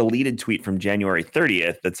also a deleted tweet from January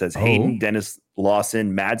 30th that says Hayden, Dennis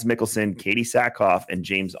Lawson, Mads Mikkelsen, Katie Sackhoff, and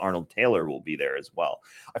James Arnold Taylor will be there as well.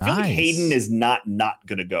 I feel like Hayden is not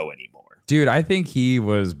going to go anymore. Dude, I think he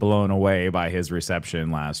was blown away by his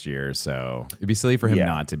reception last year, so it'd be silly for him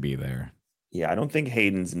not to be there. Yeah, I don't think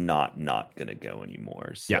Hayden's not going to go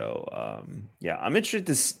anymore. So, I'm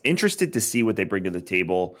interested to see what they bring to the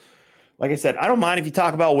table. Like I said, I don't mind if you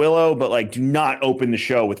talk about Willow, but like, do not open the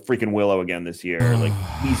show with freaking Willow again this year. Like,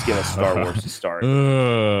 please give us Star Wars to start.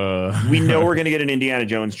 We know we're going to get an Indiana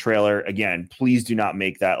Jones trailer. Again, please do not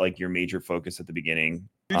make that like your major focus at the beginning.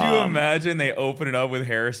 Could you imagine they open it up with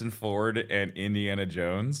Harrison Ford and Indiana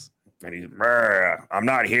Jones? And he's, I'm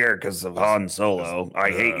not here because of Han Solo.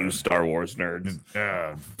 I hate you Star Wars nerds.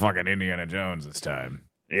 Fucking Indiana Jones this time.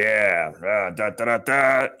 Yeah.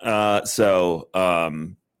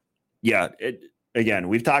 Again,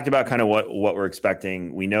 we've talked about kind of what we're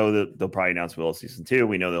expecting. We know that they'll probably announce Willow season 2.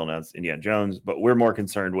 We know they'll announce Indiana Jones, but we're more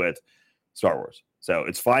concerned with Star Wars. So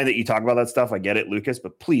it's fine that you talk about that stuff. I get it, Lucas,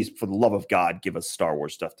 but please, for the love of God, give us Star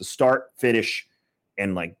Wars stuff to start, finish,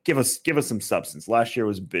 and like give us some substance. Last year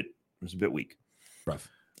was a bit weak. Rough.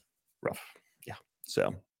 Yeah.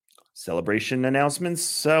 So Celebration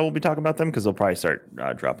announcements, we'll be talking about them because they'll probably start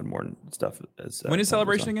dropping more stuff. When is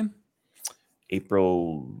Celebration again?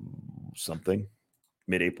 April something,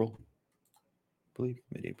 mid-April, I believe.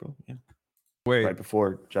 Mid-April, yeah. Wait. Right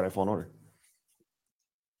before Jedi Fallen Order.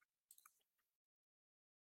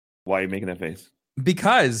 Why are you making that face?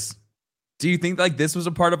 Because do you think like this was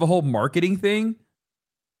a part of a whole marketing thing?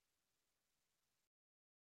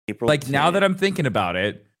 April. Like now that I'm thinking about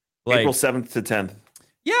it, Like, April 7th to 10th.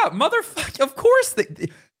 Yeah, motherfucker. Of course,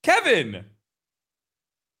 Kevin.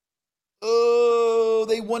 Oh,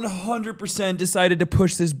 they 100% decided to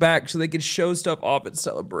push this back so they could show stuff off at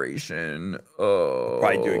Celebration. Oh,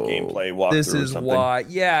 Probably do a gameplay walkthrough. This is or something. why.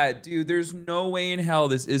 Yeah, dude. There's no way in hell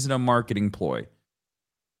this isn't a marketing ploy.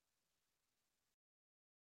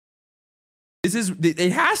 This is.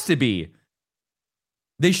 It has to be.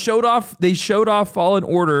 They showed off Fallen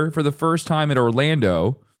Order for the first time at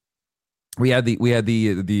Orlando. We had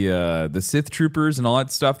the Sith troopers and all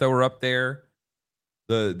that stuff that were up there.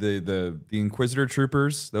 The Inquisitor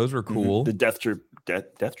troopers, those were cool. The Death Troop.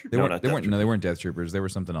 Death Troop? They weren't Death Troopers. They were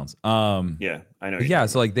something else. Yeah, I know. Yeah,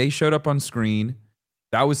 so like they showed up on screen.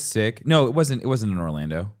 That was sick. No, it wasn't in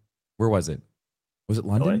Orlando. Where was it? Was it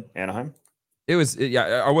London? LA? Anaheim?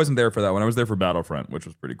 Yeah, I wasn't there for that one. I was there for Battlefront, which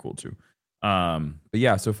was pretty cool too. But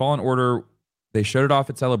yeah, so Fallen Order, they showed it off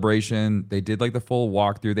at Celebration. They did like the full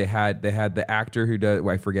walkthrough. They had the actor who does,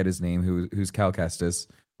 I forget his name, who's Cal Kestis,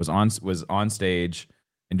 was on stage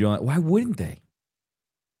and doing like, why wouldn't they?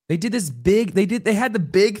 They did this big, they had the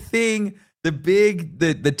big thing,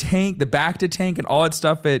 the tank, the back to tank and all that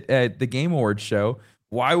stuff at the Game Awards show.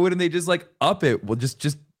 Why wouldn't they just like up it? Well, just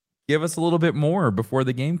give us a little bit more before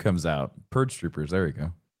the game comes out. Purge Troopers, there we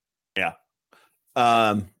go. Yeah.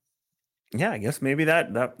 Yeah, I guess maybe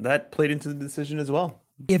that played into the decision as well.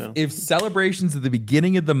 If Celebration's at the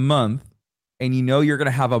beginning of the month, and you know you're going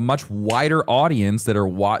to have a much wider audience that are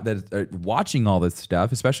watching all this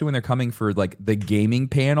stuff, especially when they're coming for like the gaming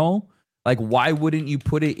panel, like why wouldn't you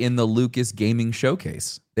put it in the Lucas Gaming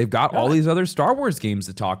Showcase? They've got all these other Star Wars games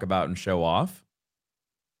to talk about and show off.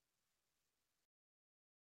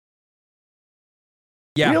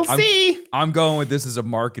 Yeah, we'll see. I'm going with this as a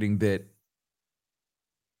marketing bit.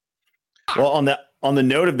 Well, on the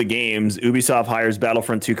note of the games, Ubisoft hires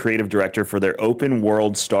Battlefront 2 creative director for their open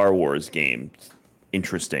world Star Wars game.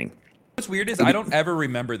 Interesting. What's weird is I don't ever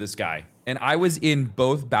remember this guy. And I was in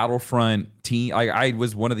both Battlefront team. I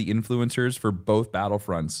was one of the influencers for both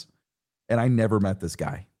Battlefronts. And I never met this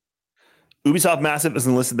guy. Ubisoft Massive has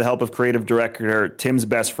enlisted the help of creative director Tim's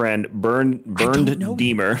best friend, Bernd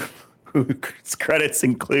Diemer, whose credits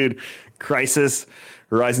include Crysis,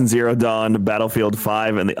 Horizon Zero Dawn, Battlefield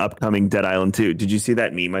 5, and the upcoming Dead Island 2. Did you see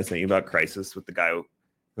that meme I sent you about Crysis with the guy who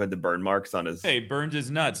had the burn marks on his burned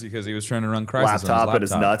his nuts because he was trying to run Crysis laptop on and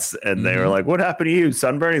his nuts, and they were like, "What happened to you,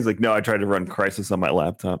 sunburn?" He's like, "No, I tried to run Crysis on my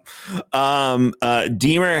laptop."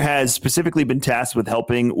 Diemer has specifically been tasked with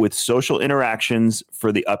helping with social interactions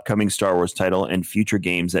for the upcoming Star Wars title and future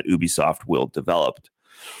games that Ubisoft will develop.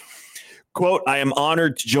 Quote, I am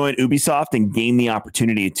honored to join Ubisoft and gain the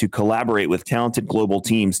opportunity to collaborate with talented global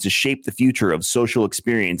teams to shape the future of social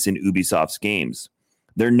experience in Ubisoft's games.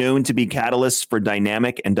 They're known to be catalysts for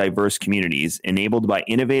dynamic and diverse communities, enabled by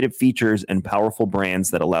innovative features and powerful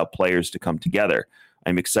brands that allow players to come together.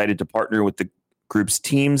 I'm excited to partner with the group's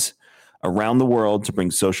teams around the world to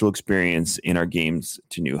bring social experience in our games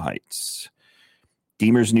to new heights.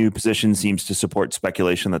 Diemer's new position seems to support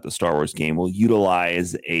speculation that the Star Wars game will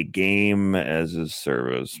utilize a game as a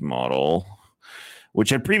service model, which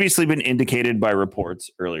had previously been indicated by reports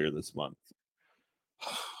earlier this month.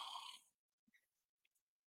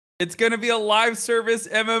 It's going to be a live service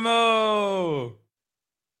MMO.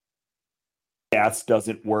 Gas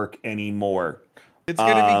doesn't work anymore. It's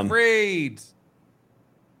going to be great.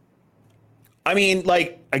 I mean,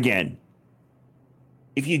 like, again,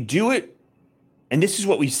 if you do it, and this is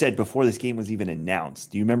what we said before this game was even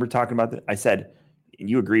announced. Do you remember talking about that? I said, and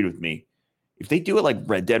you agreed with me, if they do it like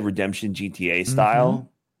Red Dead Redemption GTA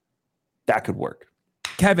style, that could work.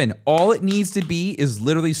 Kevin, all it needs to be is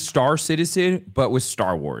literally Star Citizen, but with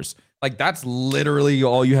Star Wars. Like, that's literally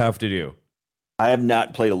all you have to do. I have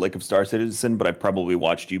not played a lick of Star Citizen, but I probably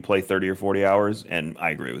watched you play 30 or 40 hours, and I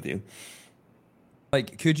agree with you.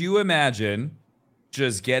 Like, could you imagine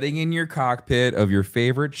just getting in your cockpit of your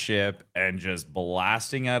favorite ship and just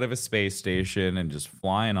blasting out of a space station and just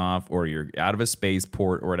flying off, or you're out of a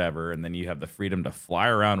spaceport or whatever, and then you have the freedom to fly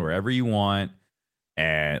around wherever you want,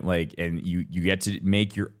 and you get to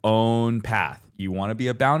make your own path. You want to be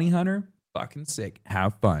a bounty hunter? Fucking sick.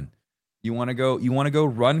 Have fun. You want to go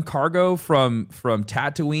run cargo from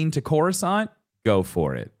Tatooine to Coruscant? Go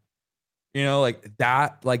for it. You know,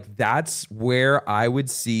 that's where I would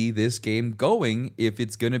see this game going if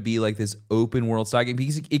it's going to be like this open world style game,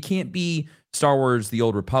 because it can't be Star Wars The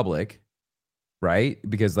Old Republic, right?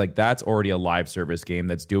 Because like that's already a live service game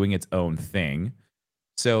that's doing its own thing.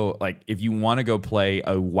 So like if you want to go play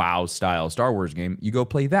a WoW style Star Wars game, you go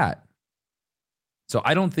play that. So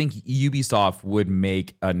I don't think Ubisoft would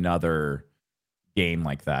make another game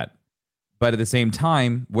like that. But at the same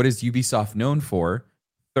time, what is Ubisoft known for?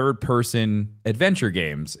 Third-person adventure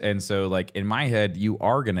games. And so, like, in my head, you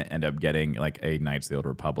are going to end up getting like a Knights of the Old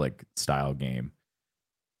Republic style game.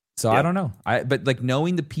 So I don't know. But like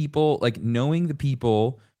knowing the people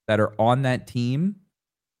that are on that team,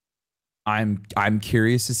 I'm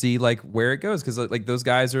curious to see like where it goes, because like those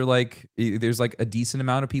guys are like, there's like a decent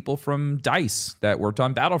amount of people from DICE that worked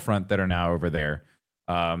on Battlefront that are now over there.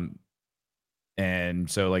 And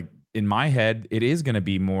so like in my head, it is going to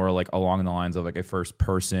be more like along the lines of like a first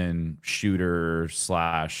person shooter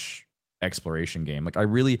 / exploration game. Like I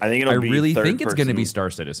really think it's going to be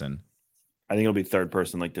Star Citizen. I think it'll be third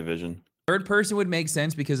person like Division. Third person would make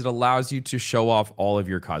sense because it allows you to show off all of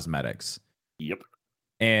your cosmetics. Yep.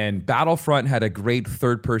 And Battlefront had a great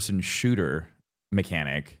third person shooter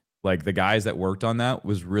mechanic. Like the guys that worked on that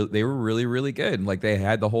they were really, really good. Like they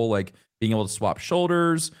had the whole like being able to swap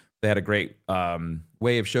shoulders. They had a great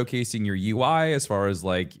way of showcasing your UI as far as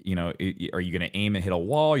like, you know, are you going to aim and hit a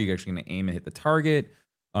wall? Are you actually going to aim and hit the target?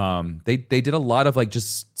 They did a lot of like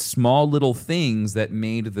just small little things that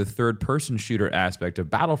made the third person shooter aspect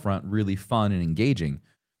of Battlefront really fun and engaging.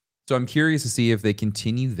 So I'm curious to see if they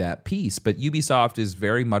continue that piece. But Ubisoft is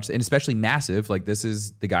very much, and especially Massive, like this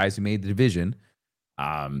is the guys who made The Division.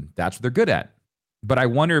 That's what they're good at. But I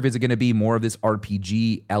wonder if it's going to be more of this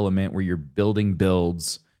RPG element where you're building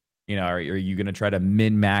builds. You know, are you going to try to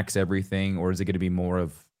min-max everything, or is it going to be more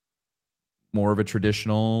of a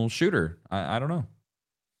traditional shooter? I don't know.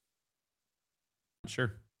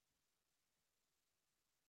 Sure.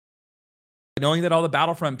 Knowing that all the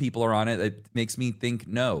Battlefront people are on it, it makes me think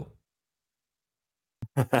no.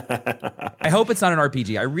 I hope it's not an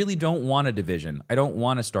RPG. I really don't want a Division. I don't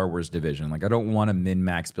want a Star Wars Division. Like I don't want a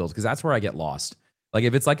min-max build, because that's where I get lost. Like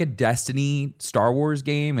if it's like a Destiny Star Wars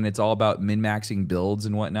game and it's all about min-maxing builds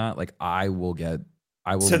and whatnot, like I will.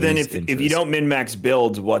 So then if you don't min-max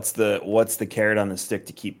builds, what's the carrot on the stick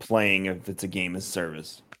to keep playing if it's a game as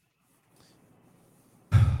service?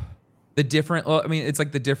 It's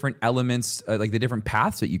like the different elements, like the different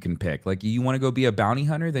paths that you can pick. Like you want to go be a bounty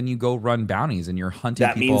hunter, then you go run bounties and you're hunting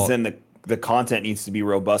people. That means then the content needs to be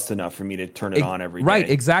robust enough for me to turn it on every day. Right,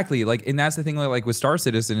 exactly. Like, and that's the thing like with Star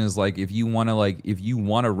Citizen is like if you want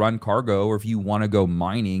to run cargo, or if you want to go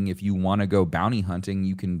mining, if you want to go bounty hunting,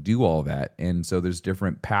 you can do all that. And so there's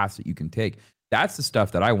different paths that you can take. That's the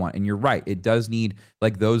stuff that I want. And you're right. It does need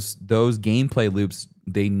like those gameplay loops.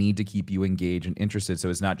 They need to keep you engaged and interested. So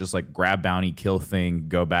it's not just like grab bounty, kill thing,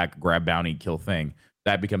 go back, grab bounty, kill thing.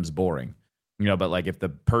 That becomes boring. You know, but like if the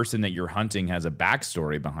person that you're hunting has a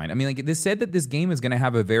backstory behind, I mean, like they said that this game is going to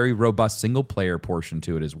have a very robust single player portion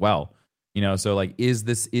to it as well. You know, so like, is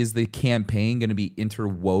the campaign going to be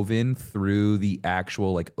interwoven through the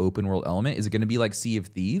actual like open world element? Is it going to be like Sea of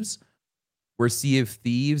Thieves, where Sea of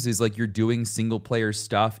Thieves is like you're doing single player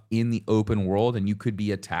stuff in the open world and you could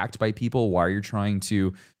be attacked by people while you're trying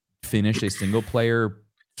to finish a single player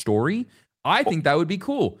story? I think that would be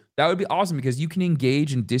cool. That would be awesome because you can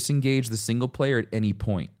engage and disengage the single player at any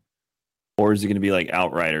point. Or is it going to be like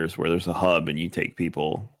Outriders, where there's a hub and you take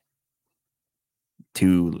people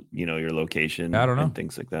to, you know, your location? I don't know. And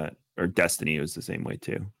things like that. Or Destiny was the same way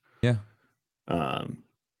too. Yeah. I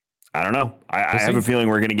don't know. I have a feeling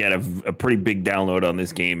we're going to get a pretty big download on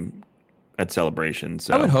this game at Celebration.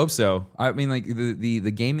 So I would hope so. I mean, like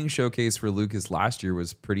the gaming showcase for Lucas last year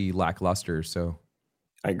was pretty lackluster. So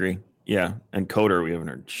I agree. Yeah, and KOTOR we haven't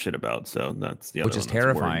heard shit about, so that's the other which is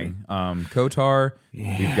terrifying. KOTOR,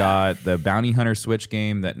 we've got the Bounty Hunter Switch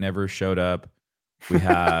game that never showed up. We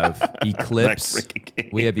have Eclipse.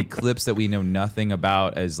 We have Eclipse that we know nothing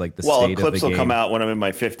about as like the state of the game. Well, Eclipse will come out when I'm in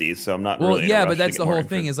my 50s, so I'm not really. Yeah, but that's the whole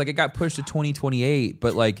thing. Is like it got pushed to 2028,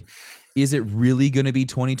 but like, is it really going to be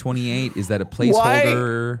 2028? Is that a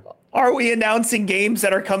placeholder? Why are we announcing games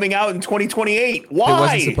that are coming out in 2028? Why? It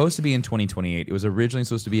wasn't supposed to be in 2028. It was originally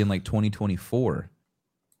supposed to be in like 2024,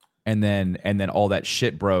 and then all that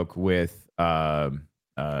shit broke with what's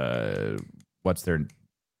their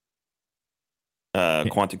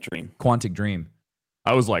Quantic Dream. Quantic Dream.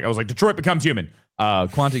 I was like Detroit Becomes Human.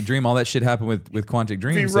 Quantic Dream. All that shit happened with Quantic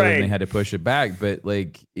Dream, so then they had to push it back. But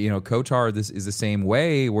like, you know, KOTOR, this is the same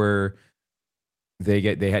way where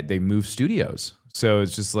they move studios. So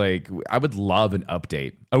it's just like, I would love an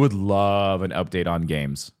update. I would love an update on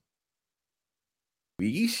games.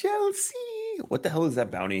 We shall see. What the hell is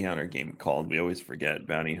that Bounty Hunter game called? We always forget.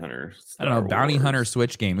 Bounty Hunter. I don't know. Bounty Hunter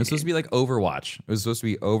Switch game. It was supposed to be like Overwatch. It was supposed to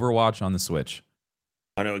be Overwatch on the Switch.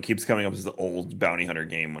 I know it keeps coming up as the old Bounty Hunter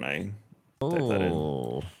game when I type that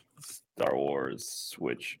in. Star Wars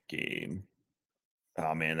Switch game.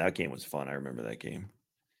 Oh man, that game was fun. I remember that game.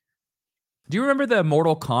 Do you remember the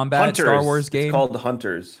Mortal Kombat Hunters. Star Wars game? It's called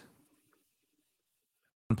Hunters.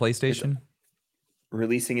 On PlayStation.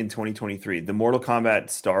 Releasing in 2023. The Mortal Kombat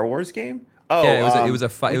Star Wars game? Oh, yeah, it was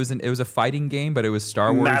a fighting game, but it was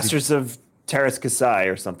Star Wars. Masters of Terras Kasai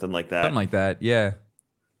or something like that. Something like that. Yeah.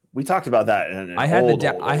 We talked about that. I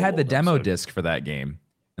had the demo disc for that game,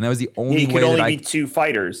 and that was the only way. You could only be two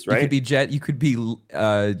fighters, right? You could be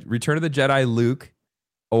Return of the Jedi Luke,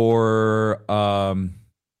 or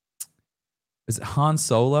is it Han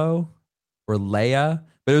Solo or Leia?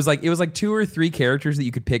 But it was like 2 or 3 characters that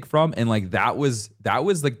you could pick from, and like that was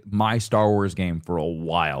like my Star Wars game for a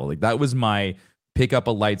while. Like that was my pick up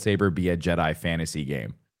a lightsaber, be a Jedi fantasy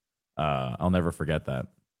game. I'll never forget that.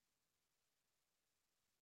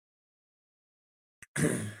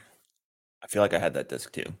 I feel like I had that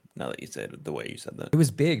disc too. Now that you said it, the way you said that, it was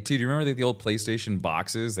big too. Do you remember the old PlayStation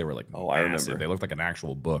boxes? They were like, I remember. They looked like an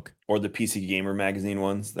actual book. Or the PC Gamer magazine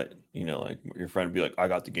ones that like your friend would be like, "I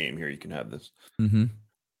got the game here. You can have this." Mm-hmm.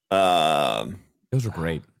 Those were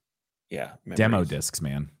great. Yeah, memories. Demo discs,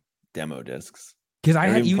 man. Demo discs.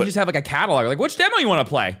 Because you just have like a catalog, like which demo you want to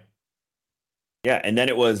play. Yeah, and then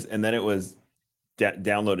it was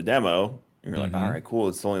download a demo. And you're like, all right, cool.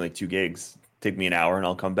 It's only like 2 gigs. Take me an hour and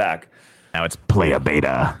I'll come back. Now it's play a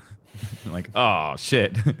beta. Like, oh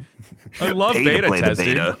shit. I love beta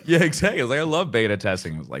testing. Yeah, exactly. I love beta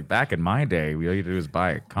testing. It was like back in my day, all you had to do was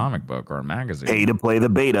buy a comic book or a magazine. Pay to play the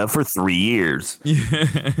beta for 3 years.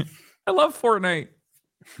 Yeah. I love Fortnite.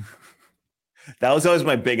 That was always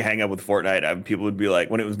my big hang up with Fortnite. People would be like,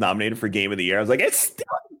 when it was nominated for Game of the Year, I was like, it's still.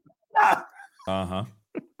 Uh-huh.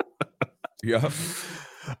 Yeah.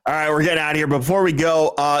 All right, we're getting out of here. Before we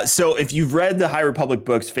go, so if you've read the High Republic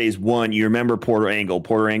books, Phase 1, you remember Porter Engle.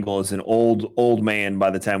 Porter Engle is an old man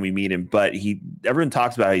by the time we meet him, but everyone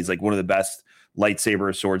talks about how he's like one of the best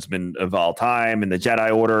lightsaber swordsmen of all time, and the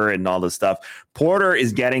Jedi Order and all this stuff. Porter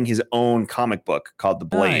is getting his own comic book called The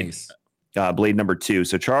Blade. Nice. Blade number 2.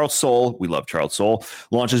 So Charles Soule, we love Charles Soule,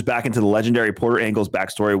 launches back into the legendary Porter Engle's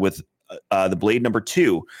backstory with the Blade number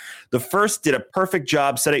 2. The first did a perfect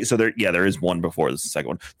job setting. So there is one before this is the second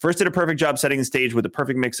one. First did a perfect job setting the stage with a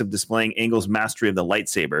perfect mix of displaying Engle's mastery of the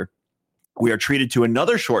lightsaber. We are treated to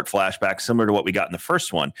another short flashback similar to what we got in the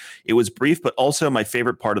first one. It was brief, but also my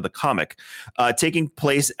favorite part of the comic. Taking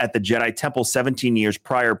place at the Jedi Temple 17 years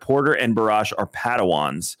prior, Porter and Barash are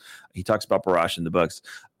Padawans. He talks about Barash in the books.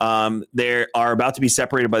 They are about to be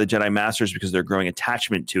separated by the Jedi Masters because they're growing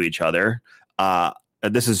attachment to each other.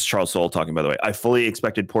 This is Charles Soule talking, by the way. I fully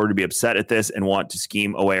expected Porter to be upset at this and want to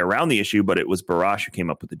scheme a way around the issue, but it was Barash who came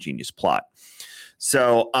up with the genius plot.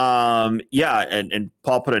 So, and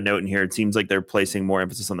Paul put a note in here. It seems like they're placing more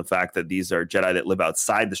emphasis on the fact that these are Jedi that live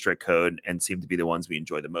outside the strict code and seem to be the ones we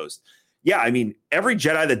enjoy the most. Yeah, I mean, every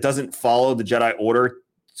Jedi that doesn't follow the Jedi Order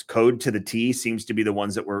code to the T seems to be the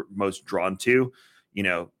ones that we're most drawn to. You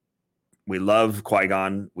know, we love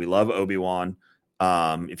Qui-Gon. We love Obi-Wan.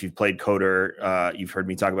 If you've played Coder, you've heard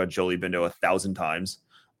me talk about Jolie Bindo 1,000 times.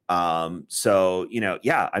 So,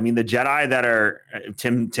 I mean, the Jedi that are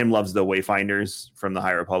Tim loves the Wayfinders from the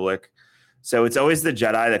High Republic. So it's always the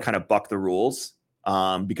Jedi that kind of buck the rules,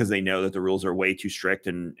 because they know that the rules are way too strict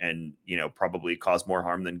and probably cause more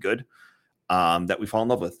harm than good, that we fall in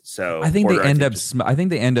love with. So I think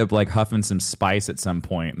they end up like huffing some spice at some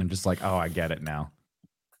point and I'm just like, oh, I get it now.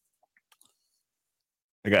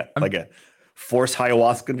 Like a Force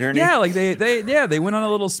ayahuasca journey. Yeah, like they went on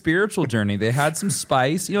a little spiritual journey. They had some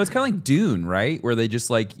spice. It's kind of like Dune, right? Where they just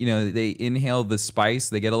they inhale the spice,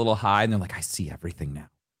 they get a little high, and they're like, I see everything now.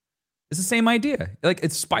 It's the same idea. Like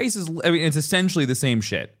it's essentially the same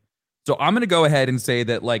shit. So I'm gonna go ahead and say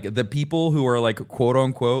that like the people who are like quote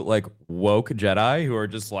unquote like woke Jedi who are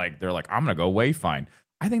just like they're like I'm gonna go Wayfind.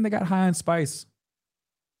 I think they got high on spice.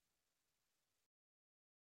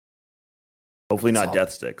 Hopefully not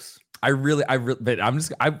death sticks. But I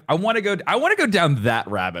want to go down that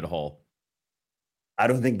rabbit hole. I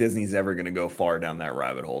don't think Disney's ever going to go far down that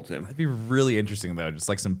rabbit hole, Tim. That'd be really interesting though. Just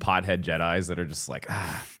like some pothead Jedis that are just like,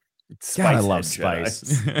 God, I love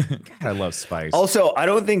spice. God, I love spice. Also, I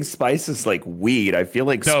don't think spice is like weed. I feel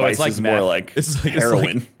like spice is more like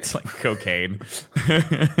heroin. It's like cocaine.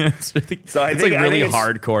 It's like really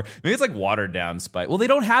hardcore. Maybe it's like watered down spice. Well, they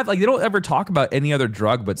don't ever talk about any other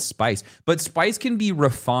drug but spice. But spice can be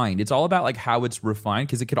refined. It's all about like how it's refined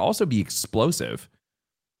because it could also be explosive.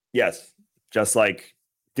 Yes, just like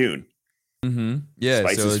Dune. Mm-hmm. Yeah,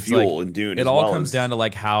 spice is fuel in Dune. It all comes down to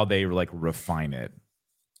like how they like refine it.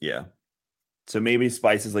 Yeah. So maybe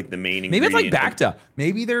spice is like the main ingredient. Maybe it's like Bacta.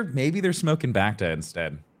 Maybe they're smoking Bacta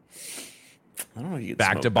instead. I don't know if you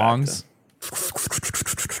Bacta bongs.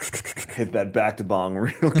 Hit that back to bong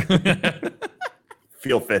real good.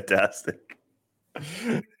 Feel fantastic.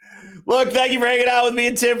 Look, thank you for hanging out with me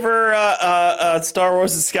and Tim for Star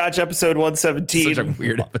Wars and Scotch episode 117. Such a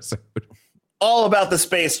weird episode. All about the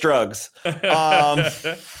space drugs.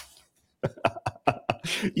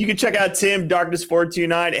 You can check out Tim,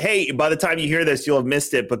 Darkness429. Hey, by the time you hear this, you'll have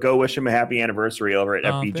missed it, but go wish him a happy anniversary over at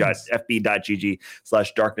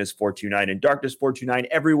fb.gg/Darkness429 and Darkness429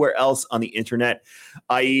 everywhere else on the internet.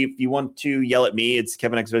 If you want to yell at me, it's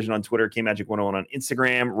Kevin X Vision on Twitter, KMagic101 on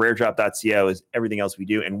Instagram, raredrop.co is everything else we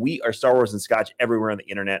do. And we are Star Wars and Scotch everywhere on the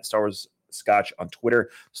internet, Star Wars Scotch on Twitter,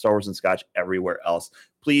 Star Wars and Scotch everywhere else.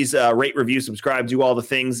 Please rate, review, subscribe, do all the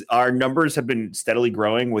things. Our numbers have been steadily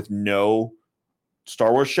growing with no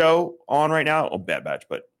Star Wars show on right now. Oh, Bad Batch,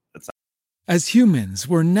 but that's not. As humans,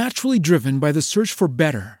 we're naturally driven by the search for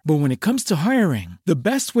better. But when it comes to hiring, the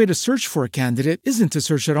best way to search for a candidate isn't to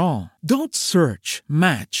search at all. Don't search,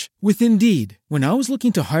 match with Indeed. When I was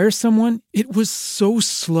looking to hire someone, it was so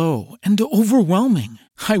slow and overwhelming.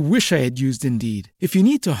 I wish I had used Indeed. If you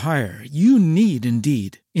need to hire, you need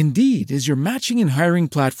Indeed. Indeed is your matching and hiring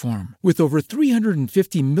platform with over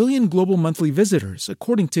 350 million global monthly visitors,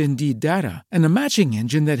 according to Indeed data, and a matching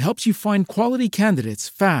engine that helps you find quality candidates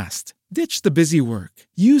fast. Ditch the busy work.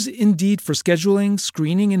 Use Indeed for scheduling,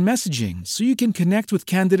 screening, and messaging so you can connect with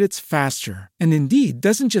candidates faster. And Indeed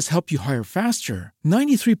doesn't just help you hire faster.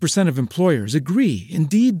 93% of employers agree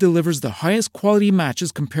Indeed delivers the highest quality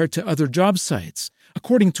matches compared to other job sites,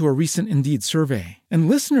 according to a recent Indeed survey. And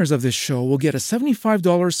listeners of this show will get a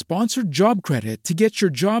 $75 sponsored job credit to get your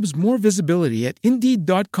jobs more visibility at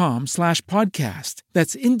Indeed.com/podcast.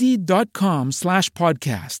 That's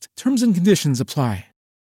Indeed.com/podcast. Terms and conditions apply.